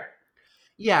do here.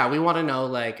 Yeah, we want to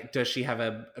know, does she have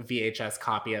a VHS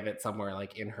copy of it somewhere,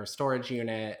 in her storage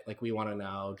unit? We want to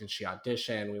know, did she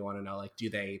audition? We want to know,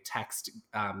 do they text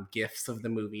GIFs of the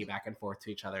movie back and forth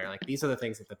to each other? These are the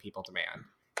things that the people demand.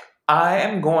 I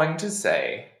am going to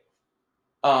say,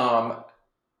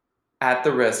 at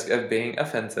the risk of being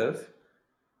offensive,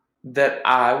 that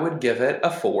I would give it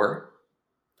a 4.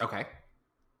 Okay.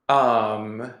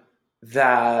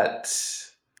 That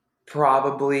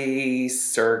probably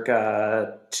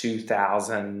circa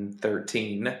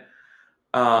 2013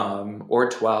 or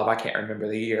 12, I can't remember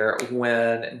the year,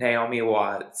 when Naomi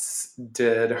Watts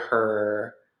did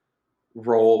her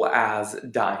role as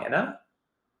Diana,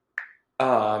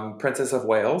 Princess of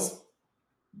Wales.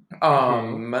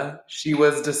 She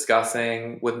was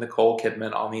discussing with Nicole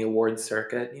Kidman on the awards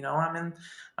circuit,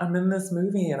 I'm in this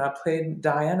movie and I played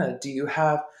Diana. Do you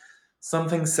have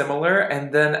something similar?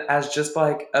 And then as just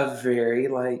like a very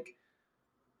like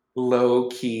low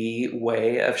key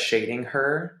way of shading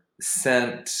her,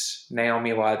 sent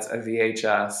Naomi Watts a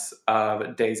VHS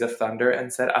of Days of Thunder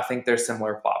and said, I think there's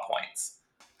similar plot points.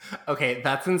 Okay,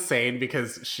 that's insane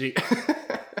because she.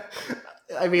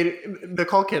 I mean,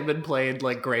 Nicole Kidman played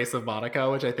like Grace of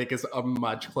Monaco, which I think is a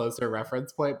much closer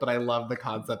reference point. But I love the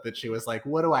concept that she was like,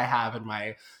 "What do I have in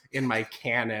my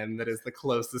canon that is the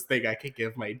closest thing I could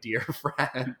give my dear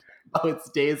friend?" Oh, it's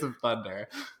Days of Thunder.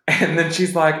 And then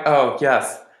she's like, "Oh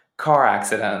yes, car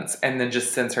accidents," and then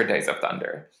just sends her Days of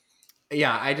Thunder.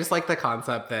 Yeah, I just like the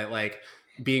concept that like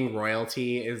being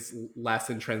royalty is less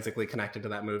intrinsically connected to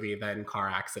that movie than car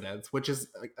accidents, which is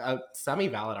a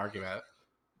semi-valid argument.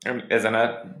 Isn't it?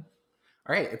 All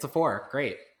right, it's a 4.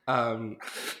 Great.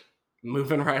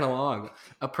 Moving right along.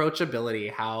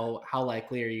 Approachability. How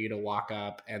likely are you to walk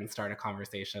up and start a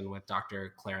conversation with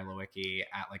Dr. Claire Lewicki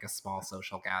at like a small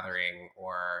social gathering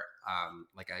or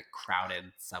like a crowded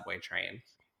subway train?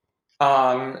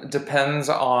 Depends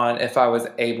on if I was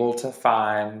able to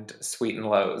find Sweet and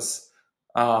Lows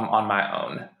on my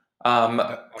own.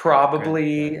 Okay,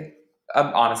 Probably, good.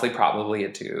 honestly, probably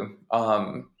a 2.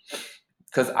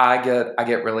 Because I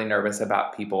get really nervous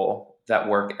about people that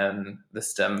work in the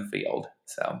STEM field.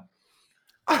 So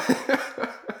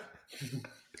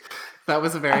that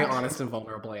was a very honest and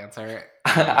vulnerable answer.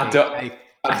 I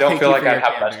don't feel like I'd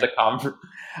have much to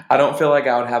I don't feel like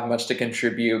I would have much to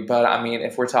contribute. But I mean,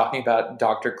 if we're talking about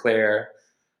Dr. Claire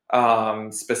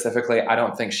specifically, I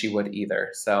don't think she would either.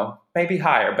 So maybe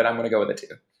higher, but I'm going to go with a 2.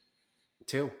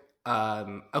 2.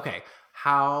 Okay.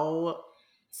 How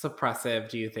suppressive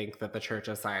do you think that the Church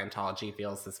of Scientology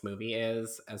feels this movie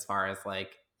is, as far as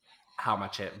like how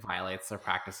much it violates their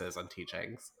practices and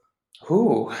teachings?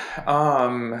 Ooh,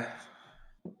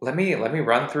 let me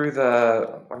run through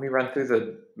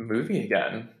the movie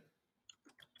again.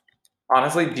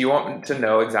 Honestly, do you want to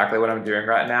know exactly what I'm doing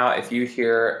right now? If you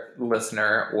hear,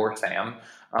 listener or Sam,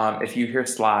 if you hear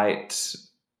slight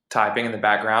typing in the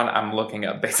background, I'm looking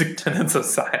up basic tenets of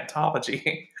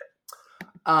Scientology.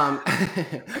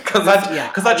 Because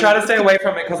I try to stay away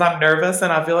from it because I'm nervous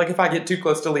and I feel like if I get too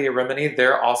close to Leah Remini,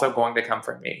 they're also going to come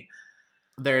for me.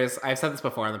 I've said this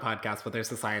before on the podcast, but there's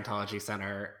the Scientology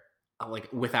Center, like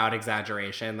without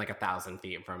exaggeration, like 1,000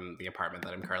 feet from the apartment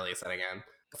that I'm currently sitting in.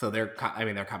 So they're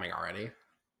coming already.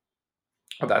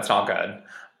 Oh, that's not good.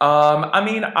 I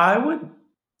mean,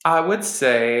 I would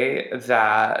say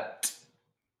that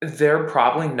they're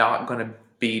probably not going to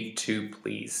be too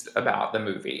pleased about the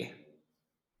movie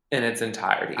in its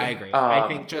entirety. I agree. I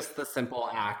think just the simple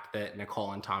act that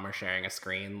Nicole and Tom are sharing a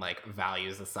screen, like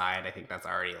values aside, I think that's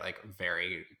already like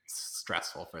very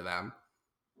stressful for them.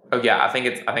 Oh yeah, I think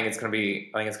it's gonna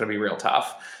be real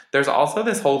tough. There's also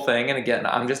this whole thing, and again,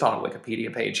 I'm just on a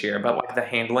Wikipedia page here, but like the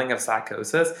handling of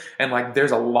psychosis, and like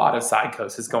there's a lot of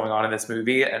psychosis going on in this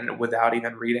movie, and without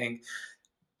even reading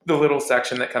the little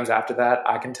section that comes after that,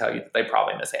 I can tell you that they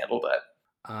probably mishandled it.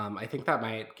 I think that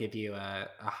might give you a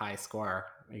high score.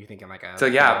 Are you thinking like a? So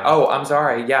yeah. Oh, I'm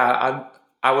sorry. Yeah,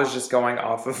 I was just going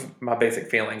off of my basic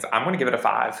feelings. I'm going to give it a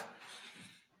 5.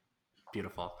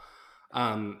 Beautiful.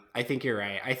 I think you're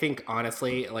right. I think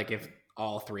honestly, like if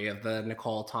all 3 of the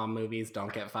Nicole Tom movies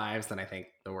don't get 5s, then I think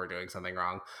that we're doing something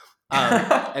wrong.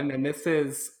 And then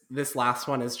this last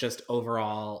one is just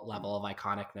overall level of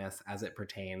iconicness as it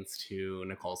pertains to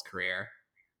Nicole's career.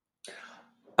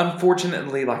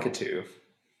 Unfortunately, like a 2.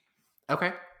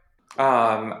 Okay.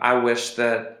 I wish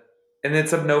that, and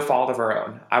it's of no fault of her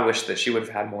own, I wish that she would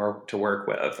have had more to work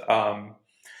with.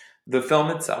 The film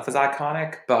itself is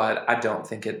iconic, but I don't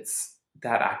think it's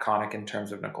that iconic in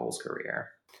terms of Nicole's career.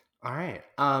 All right.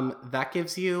 That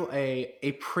gives you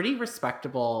a pretty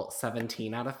respectable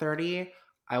 17 out of 30.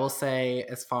 I will say,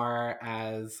 as far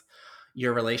as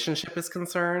your relationship is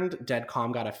concerned, Dead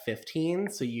Calm got a 15,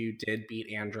 so you did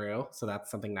beat Andrew, so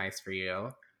that's something nice for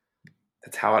you.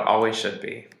 That's how it always should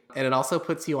be. And it also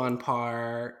puts you on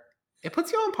par. It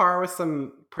puts you on par with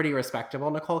some pretty respectable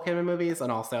Nicole Kidman movies,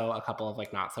 and also a couple of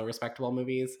like not so respectable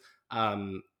movies.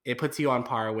 It puts you on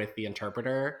par with The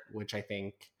Interpreter, which I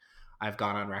think I've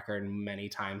gone on record many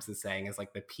times as saying is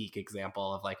like the peak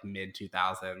example of like mid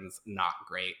 2000s not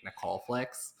great Nicole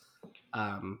flicks.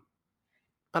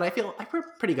 But I feel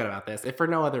pretty good about this, if for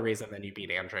no other reason than you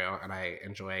beat Andrew, and I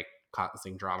enjoy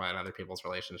causing drama in other people's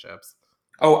relationships.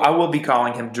 Oh, I will be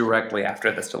calling him directly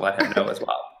after this to let him know as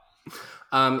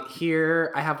well.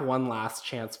 Here, I have one last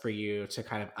chance for you to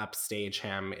kind of upstage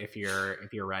him if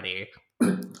you're ready.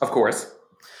 Of course.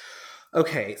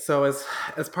 Okay, so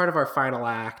as part of our final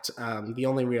act, the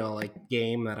only real like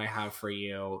game that I have for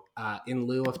you, in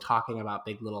lieu of talking about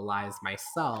Big Little Lies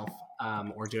myself,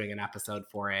 or doing an episode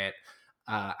for it,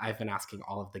 I've been asking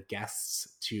all of the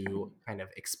guests to kind of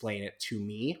explain it to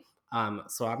me.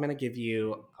 So I'm going to give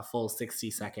you a full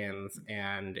 60 seconds,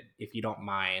 and if you don't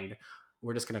mind,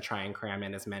 we're just going to try and cram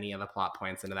in as many of the plot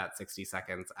points into that 60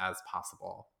 seconds as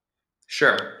possible.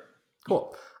 Sure.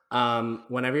 Cool.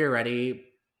 Whenever you're ready,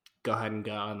 go ahead and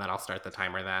go, and then I'll start the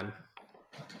timer then.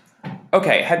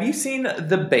 Okay, have you seen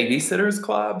The Babysitter's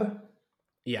Club?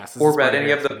 Yes. Or read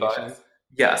any of the books?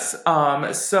 Yes.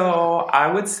 So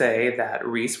I would say that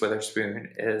Reese Witherspoon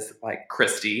is like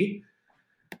Christy.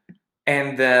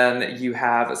 And then you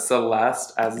have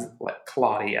Celeste as like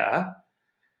Claudia.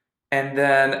 And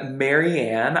then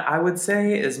Marianne, I would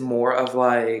say, is more of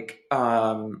like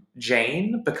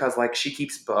Jane, because like she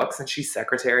keeps books and she's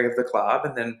secretary of the club.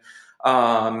 And then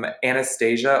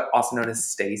Anastasia, also known as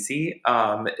Stacy,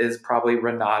 is probably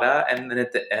Renata. And then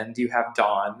at the end you have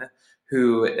Dawn,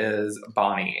 who is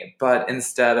Bonnie. But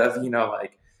instead of,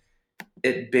 like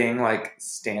it being like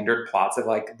standard plots of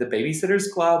like the Babysitter's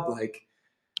Club, like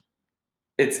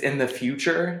it's in the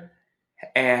future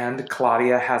and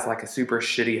Claudia has like a super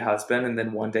shitty husband, and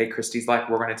then one day Christy's like,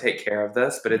 we're going to take care of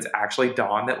this, but it's actually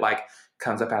Dawn that like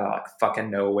comes up out of like fucking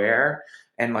nowhere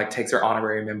and like takes her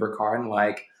honorary member card and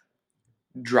like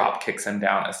drop kicks him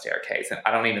down a staircase. And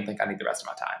I don't even think I need the rest of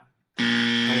my time.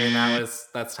 I mean,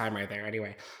 that's time right there.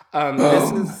 Anyway,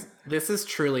 this is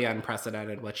truly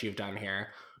unprecedented what you've done here,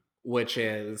 which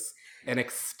is an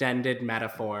extended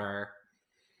metaphor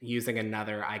using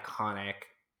another iconic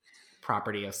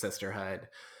property of sisterhood.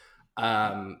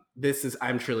 I'm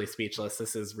truly speechless.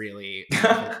 This is really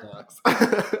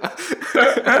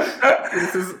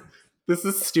this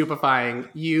is stupefying.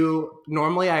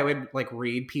 Normally I would like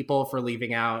read people for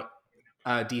leaving out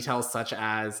details such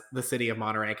as the city of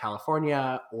Monterey,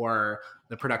 California, or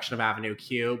the production of Avenue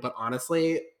Q, but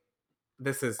honestly,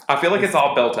 I feel like it's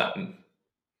all built in.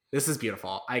 This is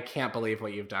beautiful. I can't believe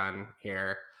what you've done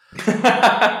here.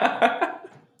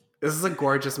 This is a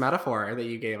gorgeous metaphor that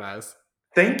you gave us.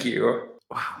 Thank you.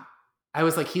 Wow. I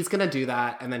was like, he's going to do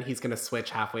that, and then he's going to switch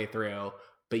halfway through.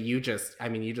 But you just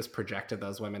projected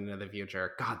those women into the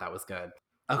future. God, that was good.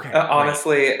 Okay.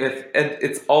 Honestly,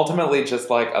 it's ultimately just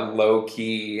like a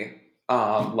low-key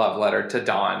love letter to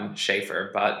Dawn Schaefer,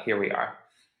 but here we are.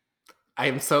 I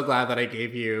am so glad that I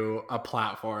gave you a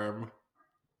platform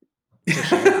to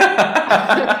share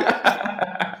that.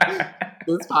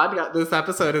 This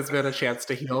episode has been a chance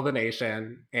to heal the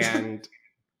nation and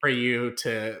for you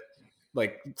to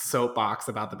like soapbox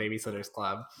about the Babysitter's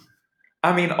Club.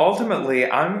 I mean,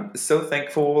 ultimately, I'm so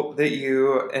thankful that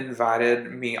you invited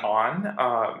me on.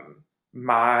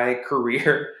 My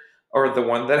career, or the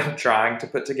one that I'm trying to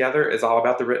put together, is all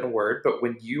about the written word. But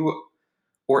when you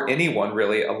or anyone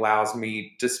really allows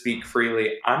me to speak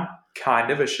freely, I'm kind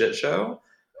of a shit show.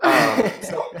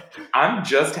 So I'm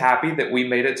just happy that we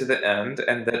made it to the end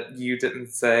and that you didn't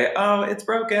say, oh, it's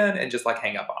broken, and just like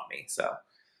hang up on me. So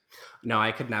no,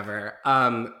 I could never.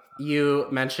 You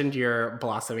mentioned your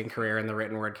blossoming career in the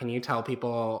written word. Can you tell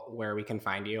people where we can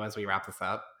find you as we wrap this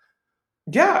up?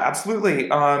 Yeah, absolutely.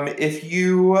 If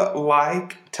you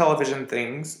like television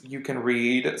things, you can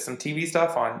read some TV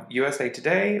stuff on USA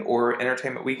Today or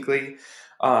Entertainment Weekly.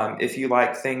 If you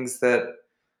like things that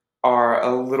are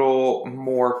a little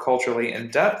more culturally in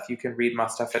depth, you can read my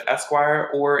stuff at Esquire.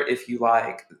 Or if you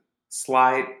like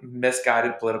slight,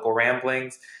 misguided political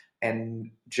ramblings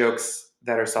and jokes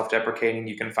that are self-deprecating,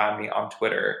 you can find me on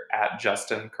Twitter at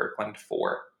Justin Kirkland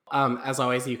 4. As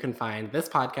always, you can find this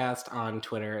podcast on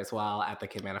Twitter as well at The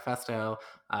Kid Manifesto.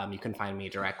 You can find me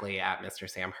directly at Mr.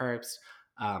 Sam Herbst.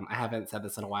 I haven't said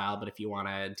this in a while, but if you want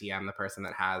to DM the person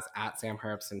that has at Sam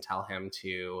Herbst and tell him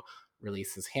to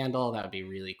release his handle, that would be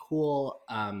really cool.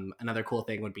 Another cool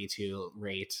thing would be to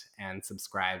rate and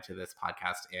subscribe to this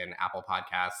podcast in Apple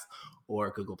Podcasts or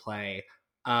Google Play.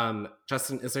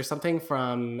 Justin, is there something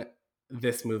from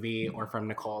this movie or from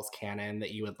Nicole's canon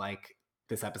that you would like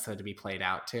this episode to be played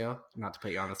out to? Not to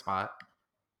put you on the spot.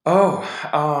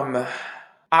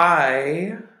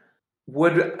 I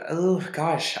would,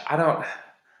 I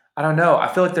don't know.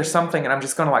 I feel like there's something and I'm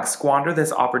just going to like squander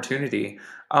this opportunity.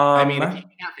 I mean, if you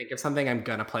can't think of something, I'm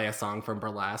going to play a song from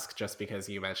Burlesque just because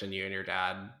you mentioned you and your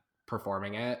dad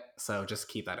performing it. So just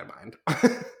keep that in mind.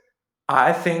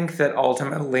 I think that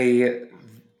ultimately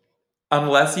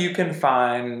Unless you can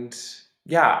find,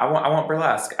 I want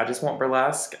burlesque. I just want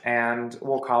burlesque, and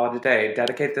we'll call it a day.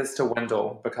 Dedicate this to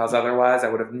Wendell, because otherwise I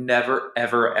would have never,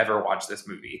 ever, ever watched this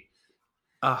movie.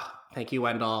 Oh, thank you,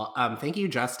 Wendell. Thank you,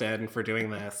 Justin, for doing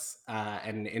this,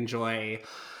 and enjoy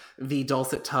the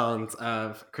dulcet tones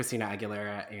of Christina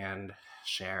Aguilera and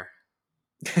Cher.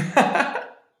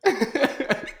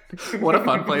 What a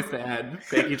fun place to end.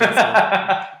 Thank you,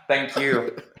 Justin. Thank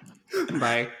you.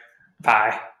 Bye.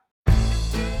 Bye.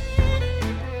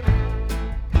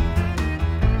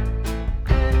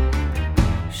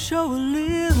 Show a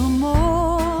little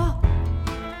more,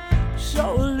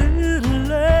 show a little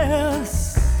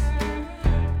less,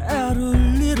 add a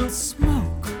little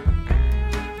smoke.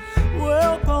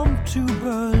 Welcome to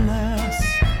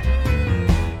burlesque.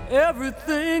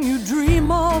 Everything you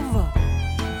dream of,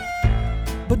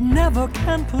 but never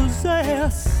can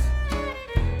possess.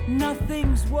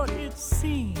 Nothing's what it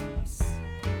seems.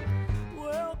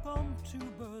 Welcome to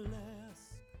burlesque.